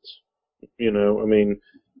ignorance. I mean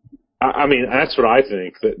that's what I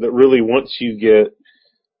think, that really once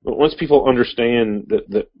people understand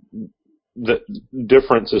that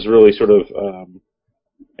difference is really sort of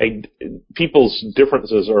people's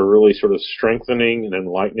differences are really sort of strengthening and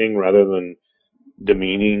enlightening rather than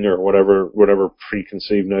demeaning or whatever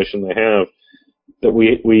preconceived notion they have, that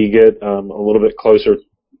we get a little bit closer,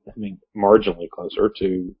 I mean marginally closer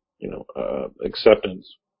to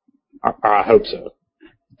acceptance. I hope so.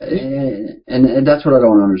 And that's what I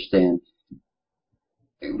don't understand.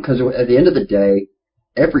 Because at the end of the day,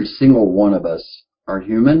 every single one of us are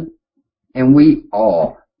human, and we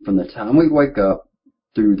all, from the time we wake up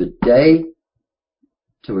through the day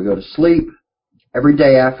till we go to sleep, every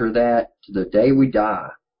day after that to the day we die,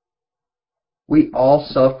 we all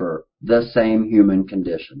suffer the same human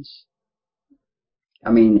conditions. I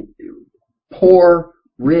mean, poor,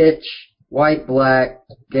 rich, white, black,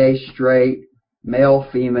 gay, straight, male,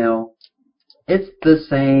 female, it's the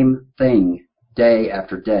same thing day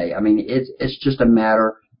after day. I mean, it's just a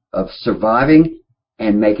matter of surviving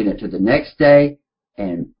and making it to the next day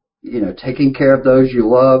and, taking care of those you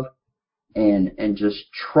love and just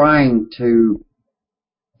trying to,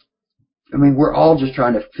 I mean, we're all just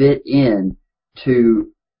trying to fit in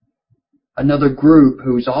to another group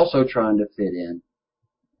who's also trying to fit in.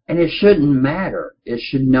 And it shouldn't matter. It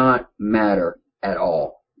should not matter at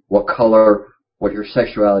all. What color, what your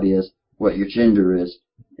sexuality is, what your gender is.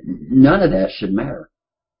 None of that should matter.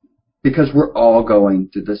 Because we're all going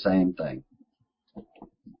through the same thing.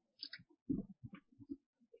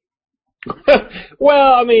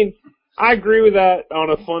 Well, I mean, I agree with that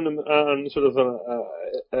on on sort of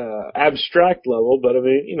an abstract level, but I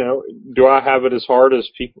mean, do I have it as hard as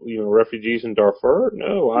people, refugees in Darfur?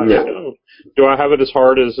 No, I don't. Do I have it as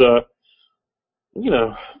hard as, a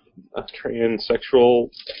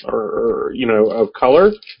transsexual or of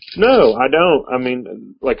color? No, I don't. I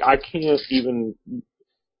mean, like, I can't even.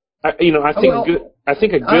 I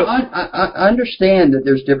understand that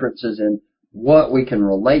there's differences in what we can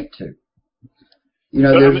relate to.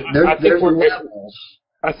 There's levels.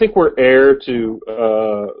 I think we're heir to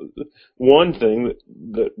one thing,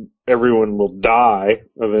 that everyone will die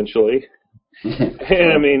eventually,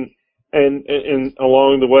 and I mean, and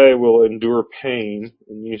along the way we'll endure pain,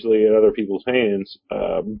 and usually at other people's hands.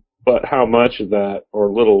 But how much of that, or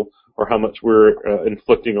little, or how much we're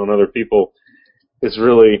inflicting on other people, is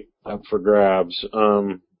really up for grabs.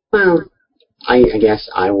 Well, I guess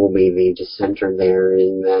I will be the dissenter there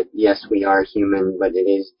in that, yes, we are human, but it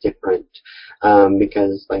is different.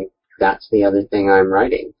 Because, like, that's the other thing I'm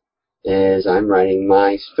writing, is I'm writing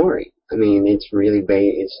my story. I mean, it's really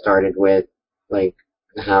it started with, like,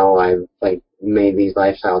 how I've, like, made these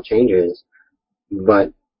lifestyle changes,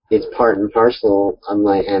 but it's part and parcel. I'm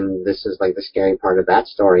like, and this is, like, the scary part of that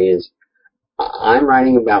story is I'm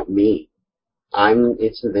writing about me.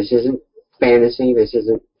 This isn't fantasy, this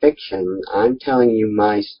isn't fiction. I'm telling you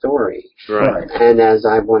my story. Right. And as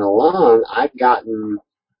I went along,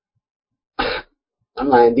 I'm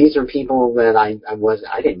like, these are people that I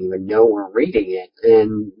didn't even know were reading it,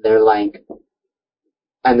 and they're like,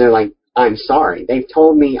 I'm sorry. They've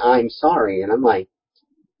told me I'm sorry, and I'm like,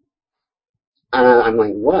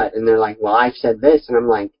 what? And they're like, well, I said this, and I'm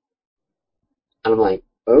like,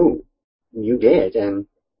 oh, you did, and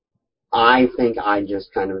I think I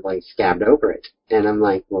just kind of, like, scabbed over it, and I'm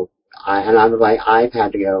like, well, I've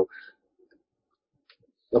had to go,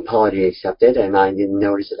 apology accepted, and I didn't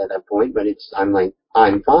notice it at that point, but I'm like,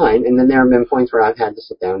 I'm fine, and then there have been points where I've had to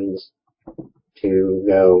sit down and just to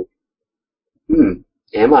go,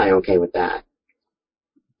 am I okay with that?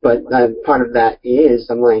 But part of that is,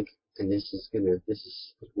 I'm like, and this is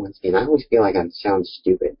once again, I always feel like I sound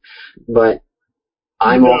stupid, but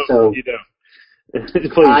I'm also, you don't.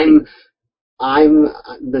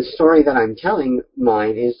 the story that I'm telling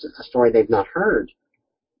mine is a story they've not heard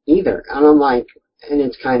either. And I'm like, and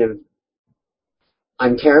it's kind of,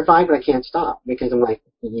 I'm terrified, but I can't stop because I'm like,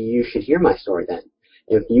 you should hear my story then.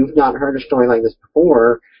 If you've not heard a story like this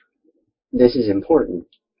before, this is important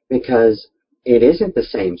because it isn't the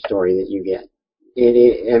same story that you get.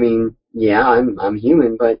 I mean, yeah, I'm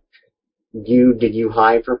human, but did you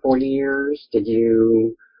hide for 40 years? Have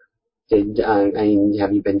you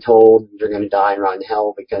been told you're going to die and rot in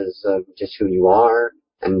hell because of just who you are?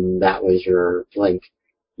 And that was your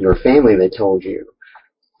family that told you.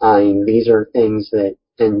 I mean, these are things that,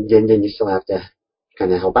 and then you still have to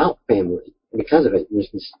kind of help out family because of it.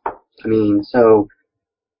 So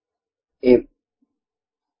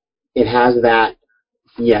it has that,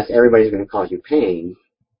 yes, everybody's going to cause you pain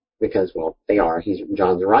because, well, they are.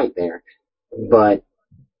 John's right there. But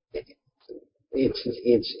it's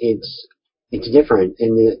different.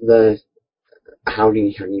 And how do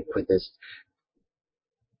you put this?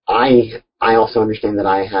 I also understand that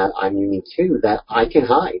I'm unique too, that I can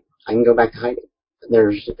hide. I can go back to hiding.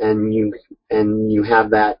 You have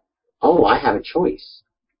that, oh, I have a choice.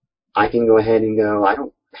 I can go ahead and go, I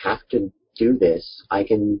don't have to do this. I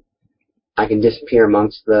can disappear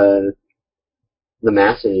amongst the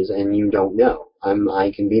masses and you don't know.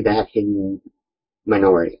 I can be that hidden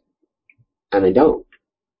minority. And I don't.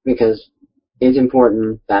 Because it's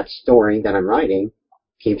important that story that I'm writing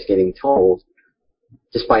keeps getting told.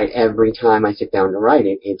 Despite every time I sit down to write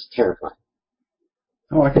it, it's terrifying.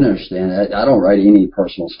 Oh, I can understand that. I don't write any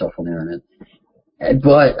personal stuff on the internet.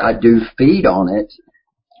 But I do feed on it.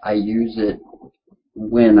 I use it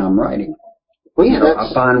when I'm writing. Well, yeah,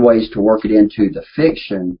 I find ways to work it into the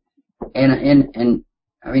fiction. And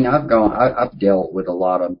I mean, I've dealt with a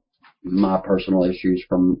lot of my personal issues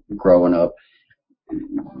from growing up.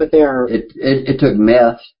 But it took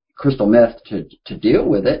crystal meth to deal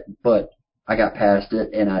with it, but I got past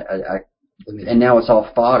it, and and now it's all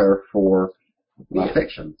fodder for my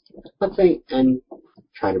fiction. Let's say, and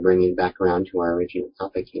try to bring it back around to our original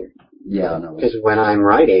topic here. Yeah, I know. Because when I'm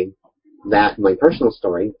writing my personal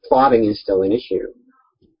story, plotting is still an issue.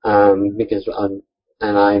 Because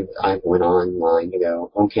I've went online to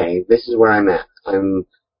go, okay, this is where I'm at. I'm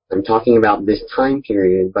talking about this time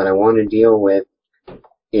period, but I want to deal with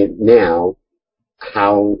it now.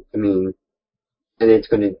 And it's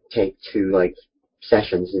going to take 2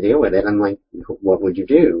 sessions to deal with it. I'm like, what would you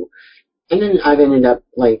do? And then I've ended up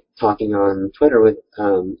talking on Twitter with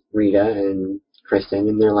Rita and Kristen,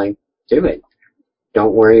 and they're like, do it.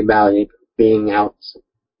 Don't worry about it being out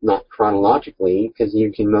not chronologically, because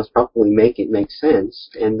you can most probably make it make sense.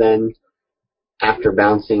 And then after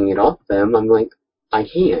bouncing it off them, I'm like, I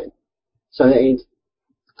can. So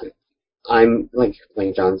I'm like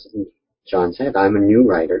John said, I'm a new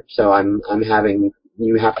writer, so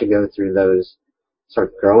you have to go through those sort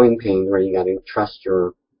of growing pains where you got to trust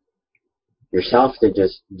yourself to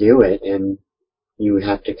just do it, and you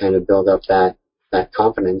have to kind of build up that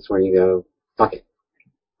confidence where you go, fuck it,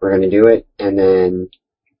 we're going to do it, and then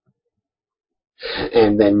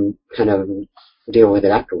kind of deal with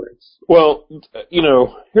it afterwards. Well,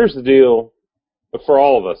 here's the deal for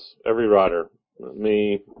all of us, every writer,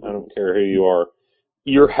 me, I don't care who you are,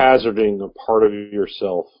 you're hazarding a part of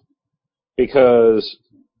yourself, because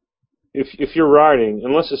if you're writing,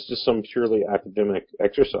 unless it's just some purely academic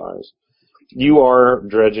exercise, you are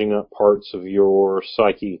dredging up parts of your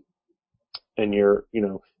psyche and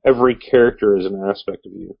every character is an aspect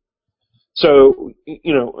of you. So,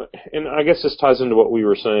 and I guess this ties into what we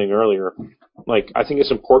were saying earlier. Like, I think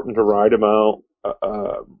it's important to write about,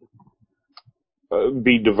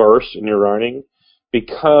 be diverse in your writing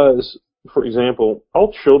because, for example,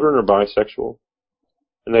 all children are bisexual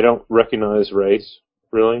and they don't recognize race,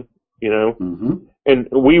 really, Mm-hmm. And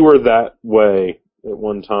we were that way at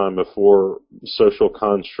one time before social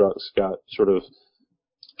constructs got sort of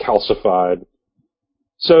calcified.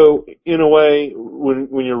 So, in a way,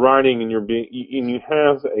 when you're writing and you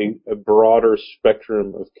have a broader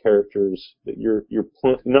spectrum of characters that you're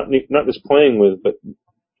not just playing with, but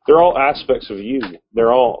they're all aspects of you.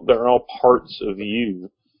 They're all parts of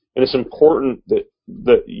you, and it's important that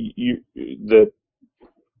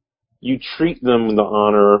you treat them with the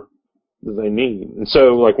honor that they need. And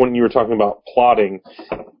so, like when you were talking about plotting,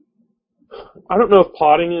 I don't know if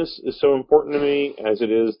plotting is so important to me as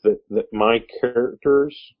it is that my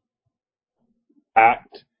characters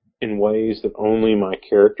act in ways that only my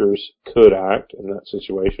characters could act in that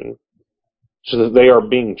situation. So that they are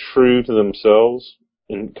being true to themselves,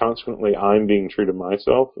 and consequently I'm being true to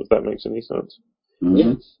myself, if that makes any sense. Mm-hmm.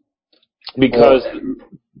 Yes. Because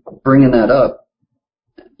bringing that up,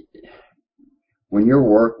 when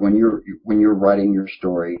you're writing your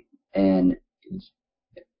story, and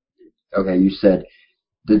okay, you said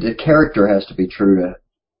the character has to be true to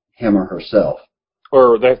him or herself,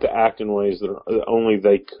 or they have to act in ways that only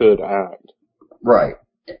they could act. right?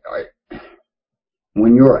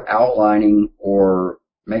 When you're outlining or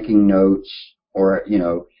making notes, or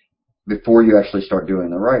before you actually start doing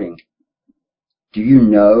the writing, do you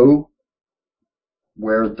know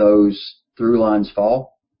where those through lines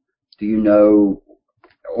fall? Do you know,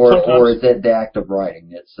 or is it the act of writing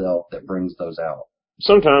itself that brings those out?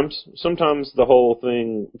 Sometimes the whole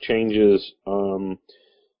thing changes.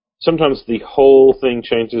 Sometimes the whole thing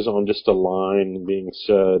changes on just a line being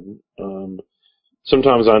said.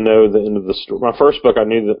 Sometimes I know the end of the story. My first book, I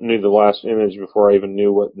knew the last image before I even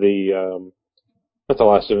knew what not the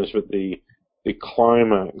last image, but the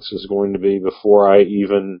climax is going to be before I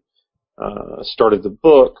even started the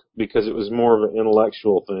book, because it was more of an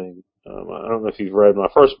intellectual thing. I don't know if you've read my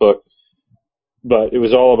first book, but it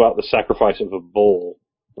was all about the sacrifice of a bull.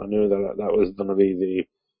 I knew that was going to be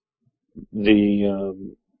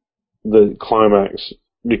the climax,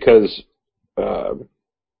 because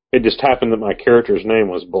it just happened that my character's name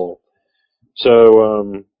was Bull.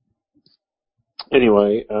 So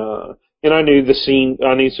anyway, and I knew the scene.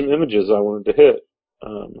 I need some images I wanted to hit.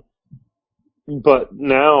 But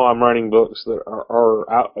now I'm writing books that are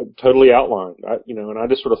totally outlined. And I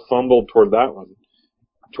just sort of fumbled toward that one,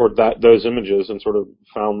 toward those images, and sort of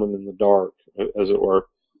found them in the dark, as it were.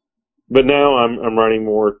 But now I'm writing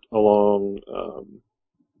more along,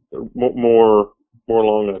 more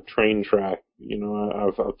along a train track.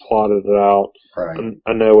 I've plotted it out. Right.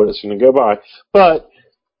 I know what it's going to go by. But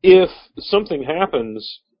if something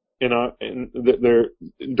happens, during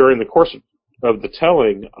the course of the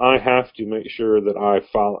telling, I have to make sure that I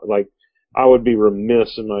follow. Like, I would be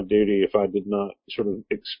remiss in my duty if I did not sort of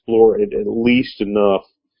explore it at least enough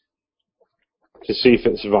to see if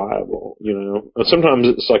it's viable. And sometimes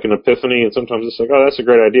it's like an epiphany, and sometimes it's like, oh, that's a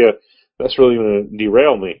great idea. That's really going to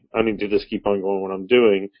derail me. I need to just keep on going what I'm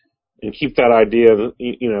doing and keep that idea,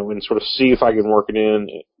 and sort of see if I can work it in.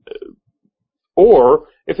 Or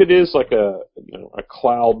if it is like a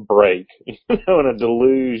cloud break, and a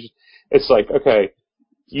deluge, it's like, okay,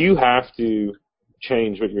 you have to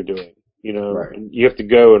change what you're doing, Right. and you have to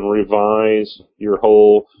go and revise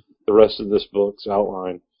the rest of this book's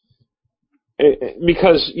outline.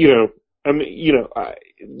 Because,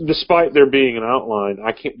 despite there being an outline,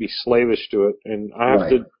 I can't be slavish to it, and I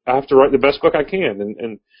have to write the best book I can,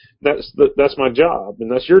 and that's my job,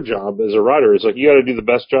 and that's your job as a writer. It's like, you got to do the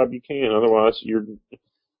best job you can, otherwise you're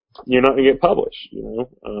not going to get published,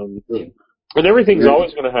 And everything's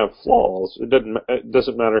always going to have flaws. It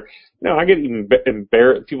doesn't matter. I get even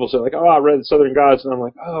embarrassed. People say, like, oh, I read Southern Gods, and I'm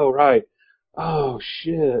like, oh, right. Oh,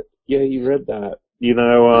 shit. Yeah, you read that.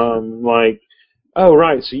 Like, oh,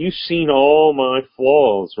 right, so you've seen all my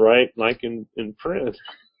flaws, right? Like in print,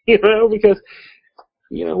 because,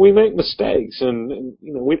 we make mistakes, and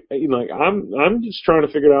I'm just trying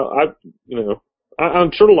to figure out,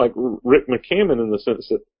 I'm sort of like Rick McCammon in the sense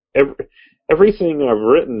that everything I've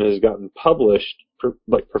written has gotten published,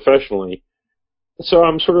 professionally. So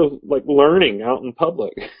I'm sort of like learning out in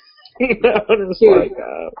public. And it's like,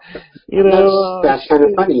 that's kind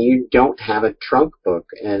of funny. You don't have a trunk book,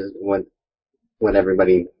 as what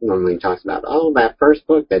everybody normally talks about. Oh, that first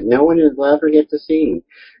book that no one will ever get to see.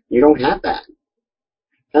 You don't have that.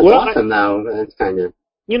 That's awesome, though. That's kind of...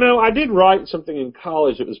 I did write something in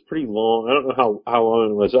college that was pretty long. I don't know how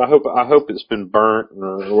long it was. I hope it's been burnt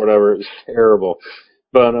or whatever. It was terrible.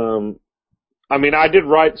 But I did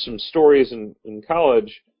write some stories in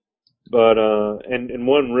college, but and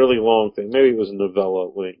one really long thing. Maybe it was a novella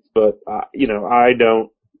length, but I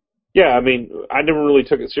don't. Yeah, I never really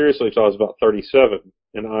took it seriously until I was about 37,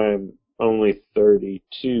 and I'm only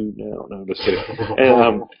 32 now. No, I'm just kidding.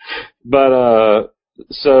 And,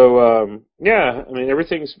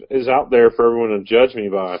 everything is out there for everyone to judge me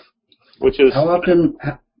by, which is how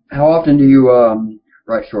often do you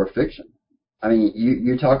write short fiction?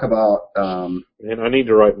 You talk about and I need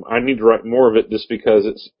to write more of it just because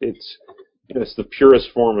it's the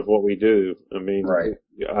purest form of what we do. Right.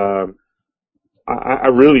 I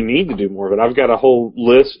really need to do more of it. I've got a whole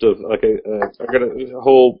list of I've got a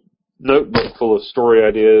whole notebook full of story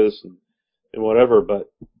ideas and whatever,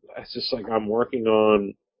 but it's just like I'm working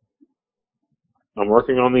on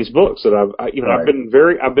these books that I've been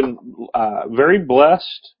very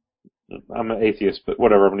blessed. I'm an atheist, but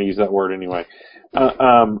whatever, I'm going to use that word anyway.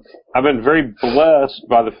 I've been very blessed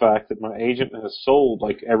by the fact that my agent has sold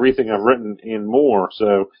like everything I've written and more.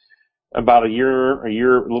 So about a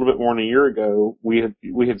little bit more than a year ago, we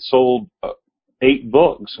had sold 8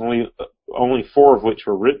 books, only 4 of which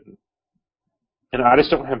were written. And I just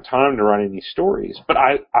don't have time to write any stories. But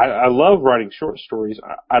I love writing short stories.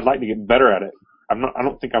 I'd like to get better at it. I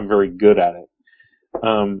don't think I'm very good at it.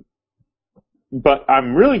 But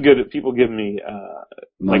I'm really good at people giving me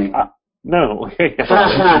money. No.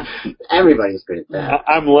 Everybody's good at that.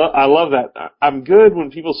 I love that. I'm good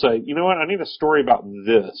when people say, you know what, I need a story about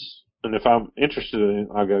this. And if I'm interested in it,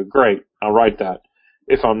 I'll go, great, I'll write that.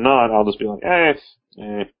 If I'm not, I'll just be like,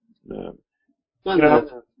 no.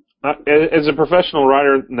 As a professional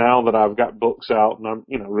writer now that I've got books out and I'm,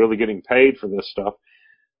 really getting paid for this stuff,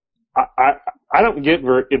 I don't get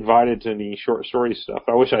invited to any short story stuff.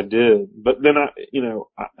 I wish I did. But then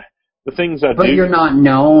the things I do. But you're not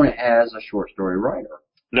known as a short story writer.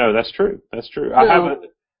 No, that's true. No.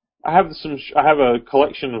 I have a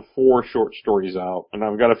collection of 4 short stories out, and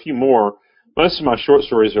I've got a few more. Most of my short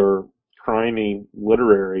stories are crimey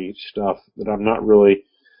literary stuff that I'm not really,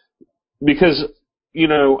 because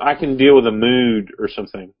I can deal with a mood or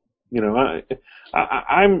something.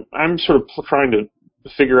 I'm sort of trying to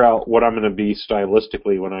figure out what I'm going to be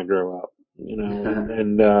stylistically when I grow up.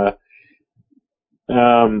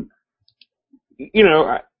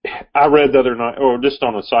 I read the other night, or just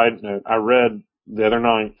on a side note, I read the other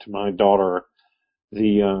night to my daughter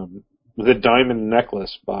the Diamond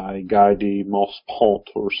Necklace by Guy de Maupassant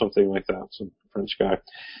or something like that, some French guy.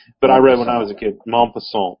 But I read when I was a kid,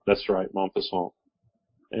 Maupassant. That's right, Maupassant.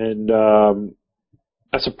 And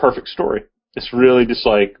that's a perfect story. It's really just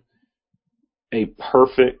like a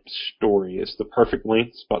perfect story. It's the perfect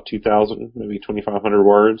length. It's about 2,000, maybe 2,500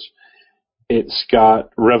 words. It's got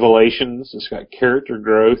revelations. It's got character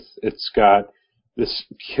growth. It's got this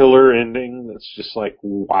killer ending that's just like,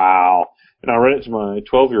 wow. And I read it to my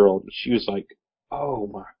 12-year-old, and she was like, oh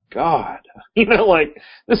my God.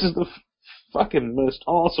 This is the fucking most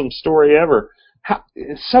awesome story ever.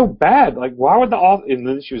 It's so bad. Like, why would the author, and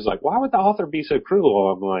then she was like, why would the author be so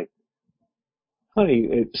cruel? I'm like, honey,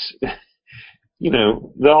 it's,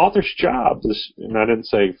 the author's job is, and I didn't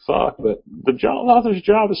say fuck, but the author's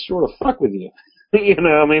job is sort of fuck with you.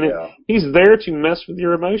 He's there to mess with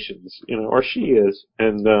your emotions, or she is.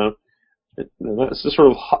 And, that's the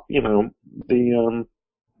sort of,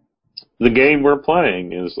 the game we're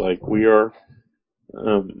playing is like, we are,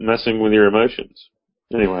 messing with your emotions.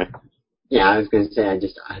 Anyway. Yeah, I was going to say, I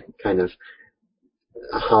kind of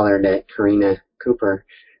hollered at Karina Cooper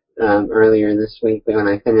earlier this week when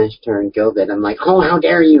I finished her Gilded. I'm like, oh, how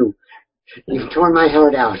dare you! You tore my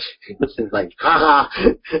heart out. She's like, ha ha!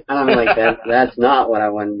 And I'm like, that's not what I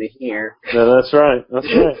wanted to hear. No, that's right.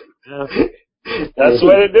 Yeah. That's the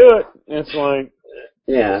way to do it. It's like,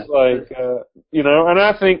 yeah. It's like, and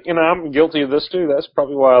I think, I'm guilty of this too. That's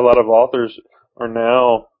probably why a lot of authors are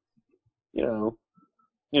now,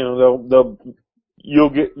 you'll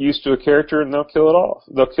get used to a character and they'll kill it off.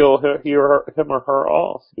 They'll kill him or her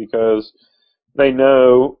off because they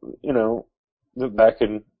know, that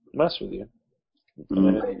can mess with you.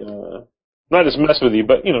 And, not just mess with you,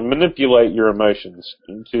 but, manipulate your emotions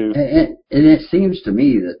into. And it seems to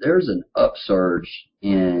me that there's an upsurge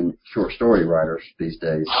in short story writers these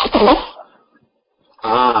days.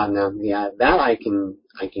 No, yeah, that I can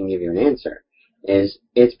give you an answer.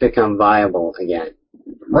 It's become viable again.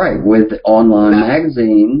 Right, with online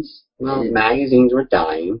magazines. Well, magazines were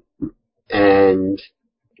dying, and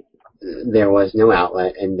there was no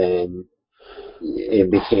outlet, and then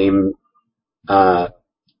it became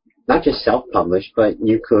not just self-publish, but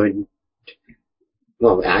you could,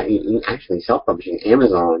 well, actually self-publishing,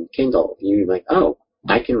 Amazon, Kindle, you're like, oh,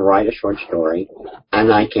 I can write a short story,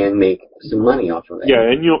 and I can make some money off of it. Yeah,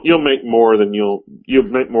 and you'll make more than you'll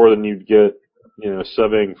make more than you'd get,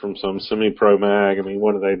 subbing from some semi-pro mag. I mean,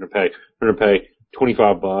 what are they going to pay? They're going to pay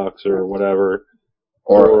 $25 or whatever.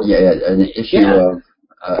 Or an issue of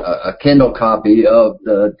a Kindle copy of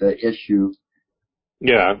the issue.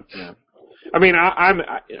 Yeah. I mean, I'm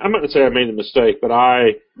not going to say I made a mistake, but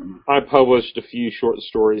I published a few short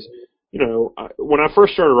stories. When I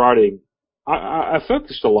first started writing, I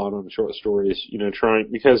focused a lot on short stories.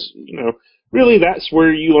 Because really that's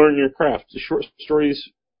where you learn your craft. The short stories,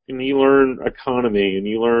 you learn economy and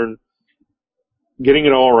you learn getting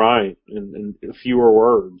it all right in fewer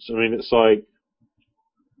words. I mean, it's like,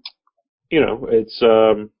 it's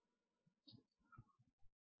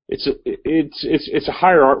a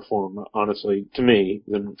higher art form, honestly, to me,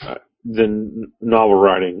 than novel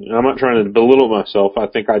writing. And I'm not trying to belittle myself. I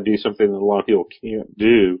think I do something that a lot of people can't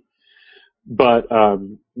do. But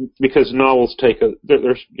because novels take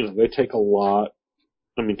they take a lot.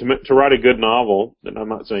 I mean, to write a good novel, and I'm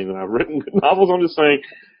not saying that I've written good novels. I'm just saying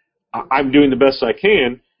I'm doing the best I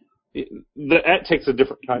can. That takes a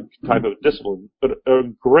different type of discipline. But a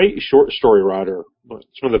great short story writer,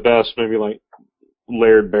 some of the best, maybe like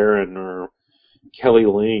Laird Barron or Kelly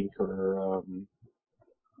Link or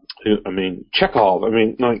Chekhov. I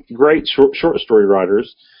mean, like great short story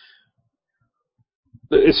writers.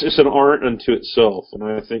 It's an art unto itself, and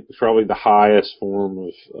I think it's probably the highest form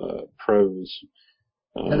of prose.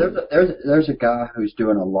 There's a guy who's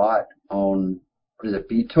doing a lot on, what is it,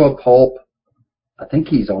 Beat to a Pulp? I think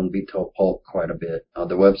he's on Beat to a Pulp quite a bit.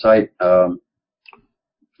 The website,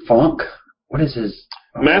 Funk. What is his?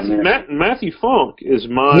 Matthew Funk is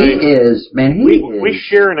my. He is, man. We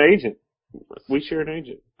share an agent.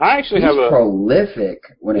 I actually have prolific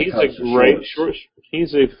when it comes to shorts.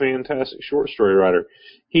 He's a fantastic short story writer.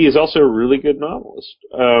 He is also a really good novelist.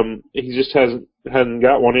 He just hasn't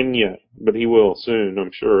got one in yet, but he will soon,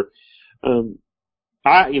 I'm sure.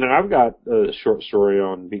 I've got a short story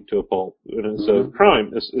on Beat to a Pulp, and it's a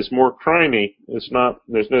crime. It's more crimey. It's not.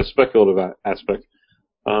 There's no speculative aspect.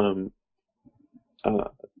 It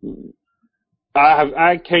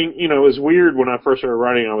was weird when I first started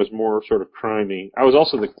writing. I was more sort of crimey. I was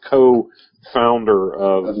also the co-founder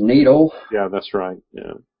of Needle. Yeah, that's right.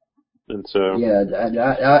 Yeah, and so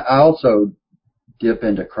I also dip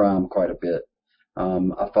into crime quite a bit.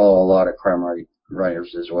 I follow a lot of crime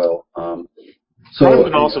writers as well. So crime's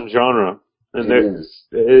an awesome genre, and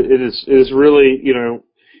it is really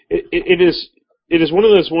it is one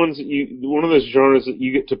of those one of those genres that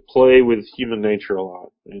you get to play with human nature a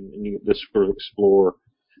lot, and you get to sort of explore.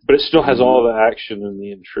 But it still has all the action and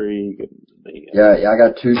the intrigue. And I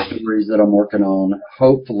got 2 stories that I'm working on,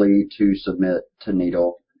 hopefully to submit to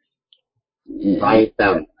Needle. Write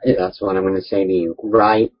them. That's what I'm going to say to you.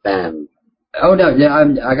 Write them. Oh no,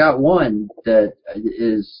 I got one that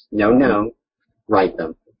is. No. Write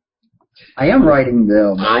them. I am writing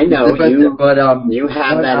them. I know, but you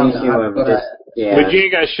have that issue of just. Yeah. But you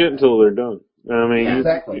ain't got shit until they're done. I mean,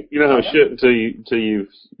 exactly. You don't have shit until you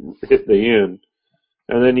hit the end,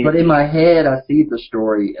 and then you. But in my head, I see the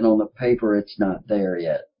story, and on the paper, it's not there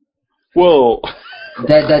yet. Well,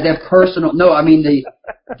 that personal. No, I mean the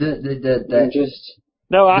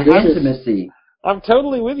intimacy. I'm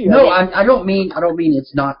totally with you. No, I don't mean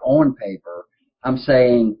it's not on paper. I'm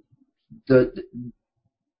saying the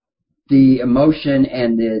emotion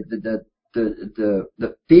and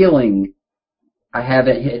the feeling. I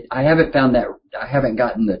haven't found that. I haven't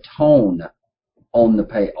gotten the tone on the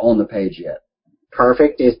page yet.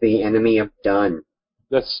 Perfect is the enemy of done.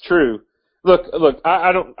 That's true. Look.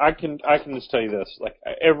 I can just tell you this. Like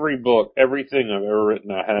every book, everything I've ever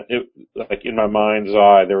written, I had it like in my mind's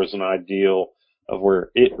eye. There was an ideal of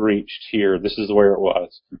where it reached here. This is where it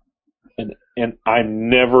was, and I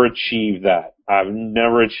never achieved that. I've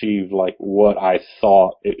never achieved like what I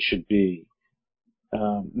thought it should be.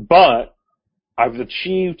 But I've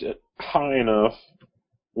achieved it high enough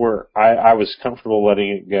where I was comfortable letting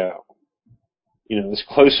it go. It's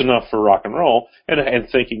close enough for rock and roll, and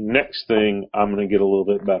thinking next thing I'm going to get a little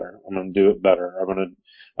bit better. I'm going to do it better. I'm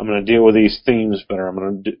going to deal with these themes better. I'm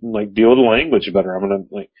going to deal with the language better. I'm going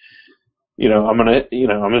to I'm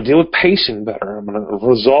going to deal with pacing better. I'm going to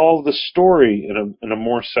resolve the story in a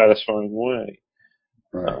more satisfying way.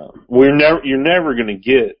 Right. You're never going to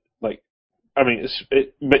get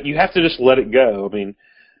but you have to just let it go. I mean,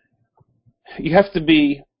 you have to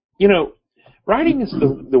be, writing is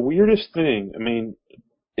the weirdest thing. I mean,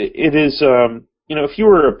 it is, if you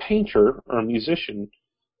were a painter or a musician,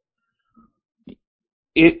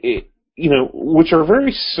 which are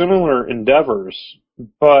very similar endeavors,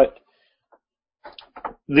 but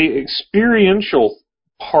the experiential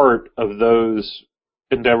part of those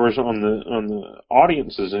endeavors on the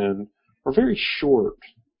audience's end are very short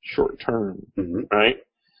term, right?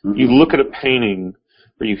 Mm-hmm. You look at a painting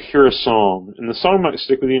or you hear a song, and the song might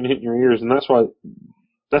stick with you and hit your ears, and that's why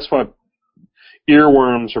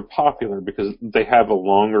earworms are popular, because they have a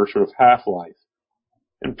longer sort of half-life.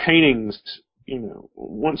 And paintings,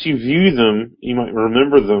 once you view them, you might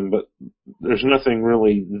remember them, but there's nothing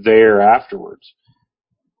really there afterwards.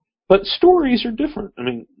 But stories are different. I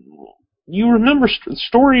mean, you remember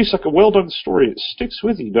stories like a well-done story. It sticks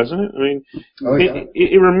with you, doesn't it? I mean,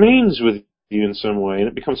 it remains with you in some way, and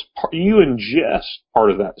it becomes you ingest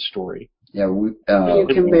part of that story. Yeah,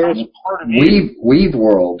 part of you. Weave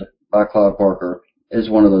World by Clive Barker is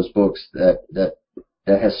one of those books that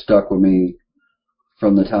has stuck with me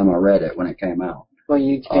from the time I read it when it came out. Well,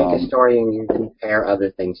 you take a story and you compare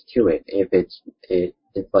other things to it. If it's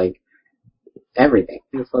like everything.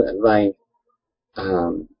 It's like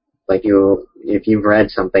if you've read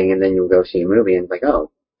something and then you go see a movie and it's like,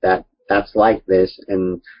 oh, that's like this,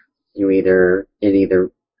 and it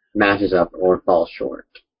either matches up or falls short.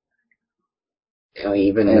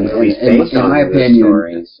 Even movies based on my opinion,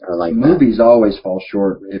 stories are like movies that. Always fall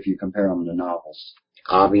short if you compare them to novels.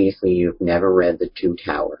 Obviously, you've never read The Two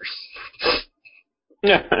Towers.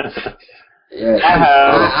 Yeah,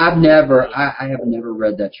 I have never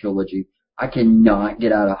read that trilogy. I cannot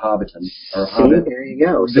get out of Hobbiton or Hobbit. There you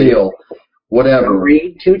go. Veal, whatever. So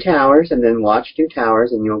read Two Towers and then watch Two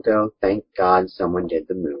Towers, and you'll go, "Thank God someone did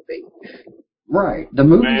the movie." Right, the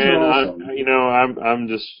movies are awesome. I'm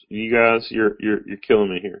just, you guys, you're killing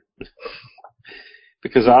me here.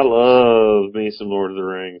 Because I love me some Lord of the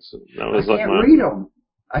Rings. That was I can't read them.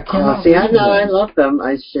 I cannot. See, I love them.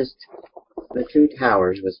 It's just The Two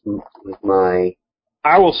Towers was my.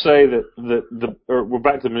 I will say that we're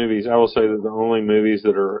back to movies. I will say that the only movies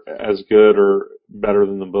that are as good or better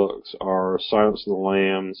than the books are Silence of the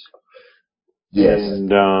Lambs. Yes. And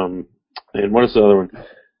what is the other one?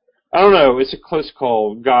 I don't know. It's a close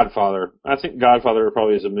call. Godfather. I think Godfather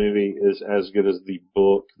probably as a movie is as good as the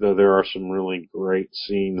book, though there are some really great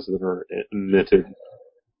scenes that are omitted.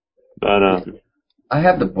 But I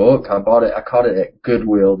have the book. I bought it. I caught it at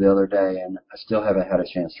Goodwill the other day, and I still haven't had a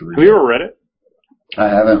chance to read it. Have you ever read it? I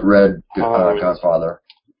haven't read Godfather.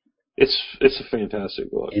 It's a fantastic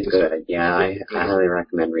book. It's good. Yeah, I highly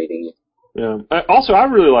recommend reading it. Yeah. Also, I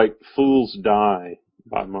really like Fools Die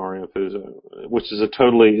by Mario Puzo, which is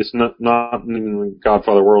it's not in the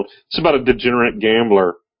Godfather world. It's about a degenerate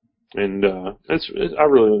gambler, and I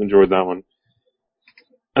really enjoyed that one.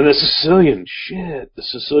 And the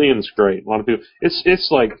Sicilian's great. A lot of people, it's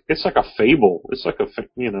like a fable. It's like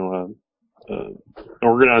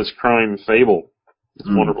organized crime fable. It's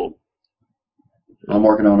wonderful. I'm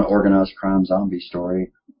working on an organized crime zombie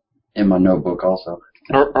story in my notebook also.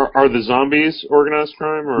 Are the zombies organized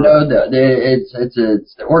crime, or no? It's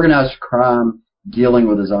organized crime dealing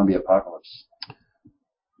with a zombie apocalypse.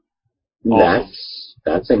 Awesome.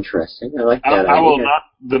 That's interesting. I like that. I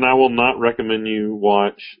will not recommend you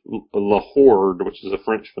watch La Horde, which is a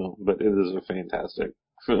French film, but it is a fantastic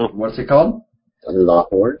film. What's it called? La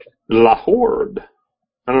Horde. La Horde.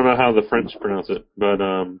 I don't know how the French pronounce it, but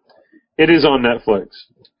it is on Netflix.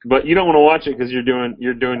 But you don't want to watch it because you're doing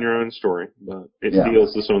your own story. But it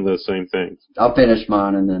deals with some of those same things. I'll finish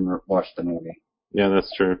mine and then watch the movie. Yeah,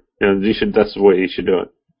 that's true. Yeah, that's the way you should do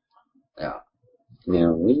it. Yeah.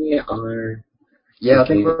 Now we are. Yeah, I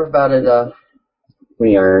think we're about it.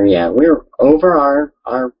 We are. Yeah, we're over our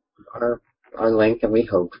length that we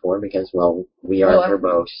hoped for because we are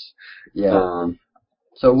verbose. Yeah.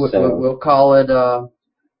 So we'll call it.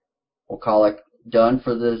 We'll call it done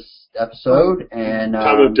for this episode, and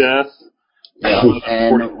time of death. Yeah,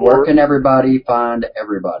 and where can everybody find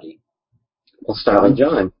everybody? We'll start with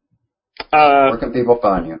John. Where can people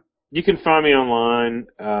find you? You can find me online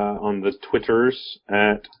on the Twitters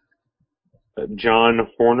at John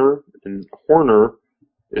Horner, and Horner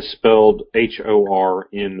is spelled Hornor.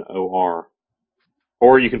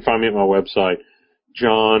 Or you can find me at my website,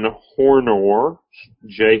 John Hornor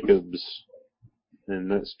Jacobs,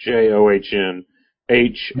 and that's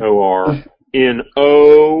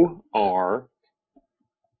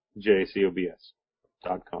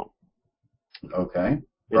JohnHornorJacobs.com. Okay.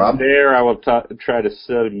 Rob? And there I will try to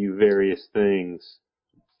sell you various things.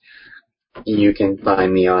 You can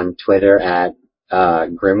find me on Twitter at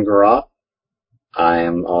Grimgaroth. I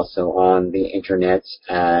am also on the internet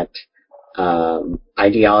at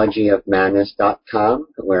ideologyofmadness.com,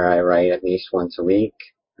 where I write at least once a week.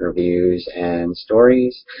 reviews and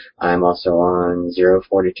stories. I'm also on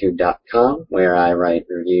zerofortitude.com, where I write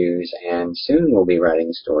reviews and soon will be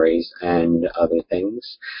writing stories and other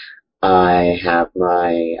things. I have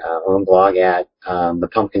my own blog at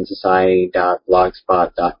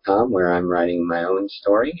thepumpkinsociety.blogspot.com, where I'm writing my own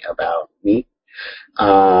story about me.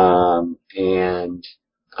 And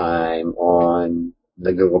I'm on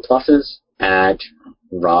the Google Pluses at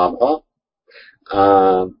Rob Hall.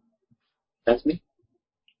 That's me.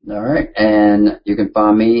 All right, and you can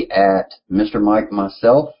find me at Mr. Mike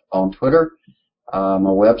myself on Twitter. My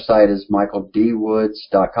website is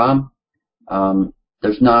michaeldwoods.com.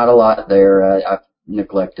 There's not a lot there. I've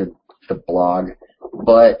neglected the blog,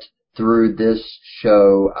 but through this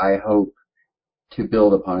show, I hope to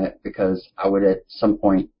build upon it, because I would at some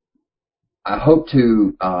point, I hope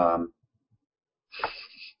to, I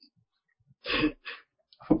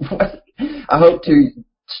hope to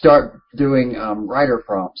start doing writer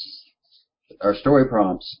prompts or story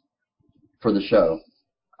prompts for the show.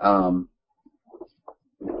 And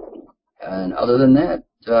other than that,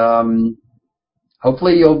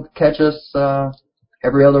 hopefully you'll catch us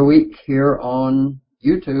every other week here on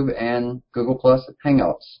YouTube and Google Plus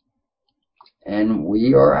Hangouts. And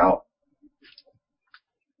we are out.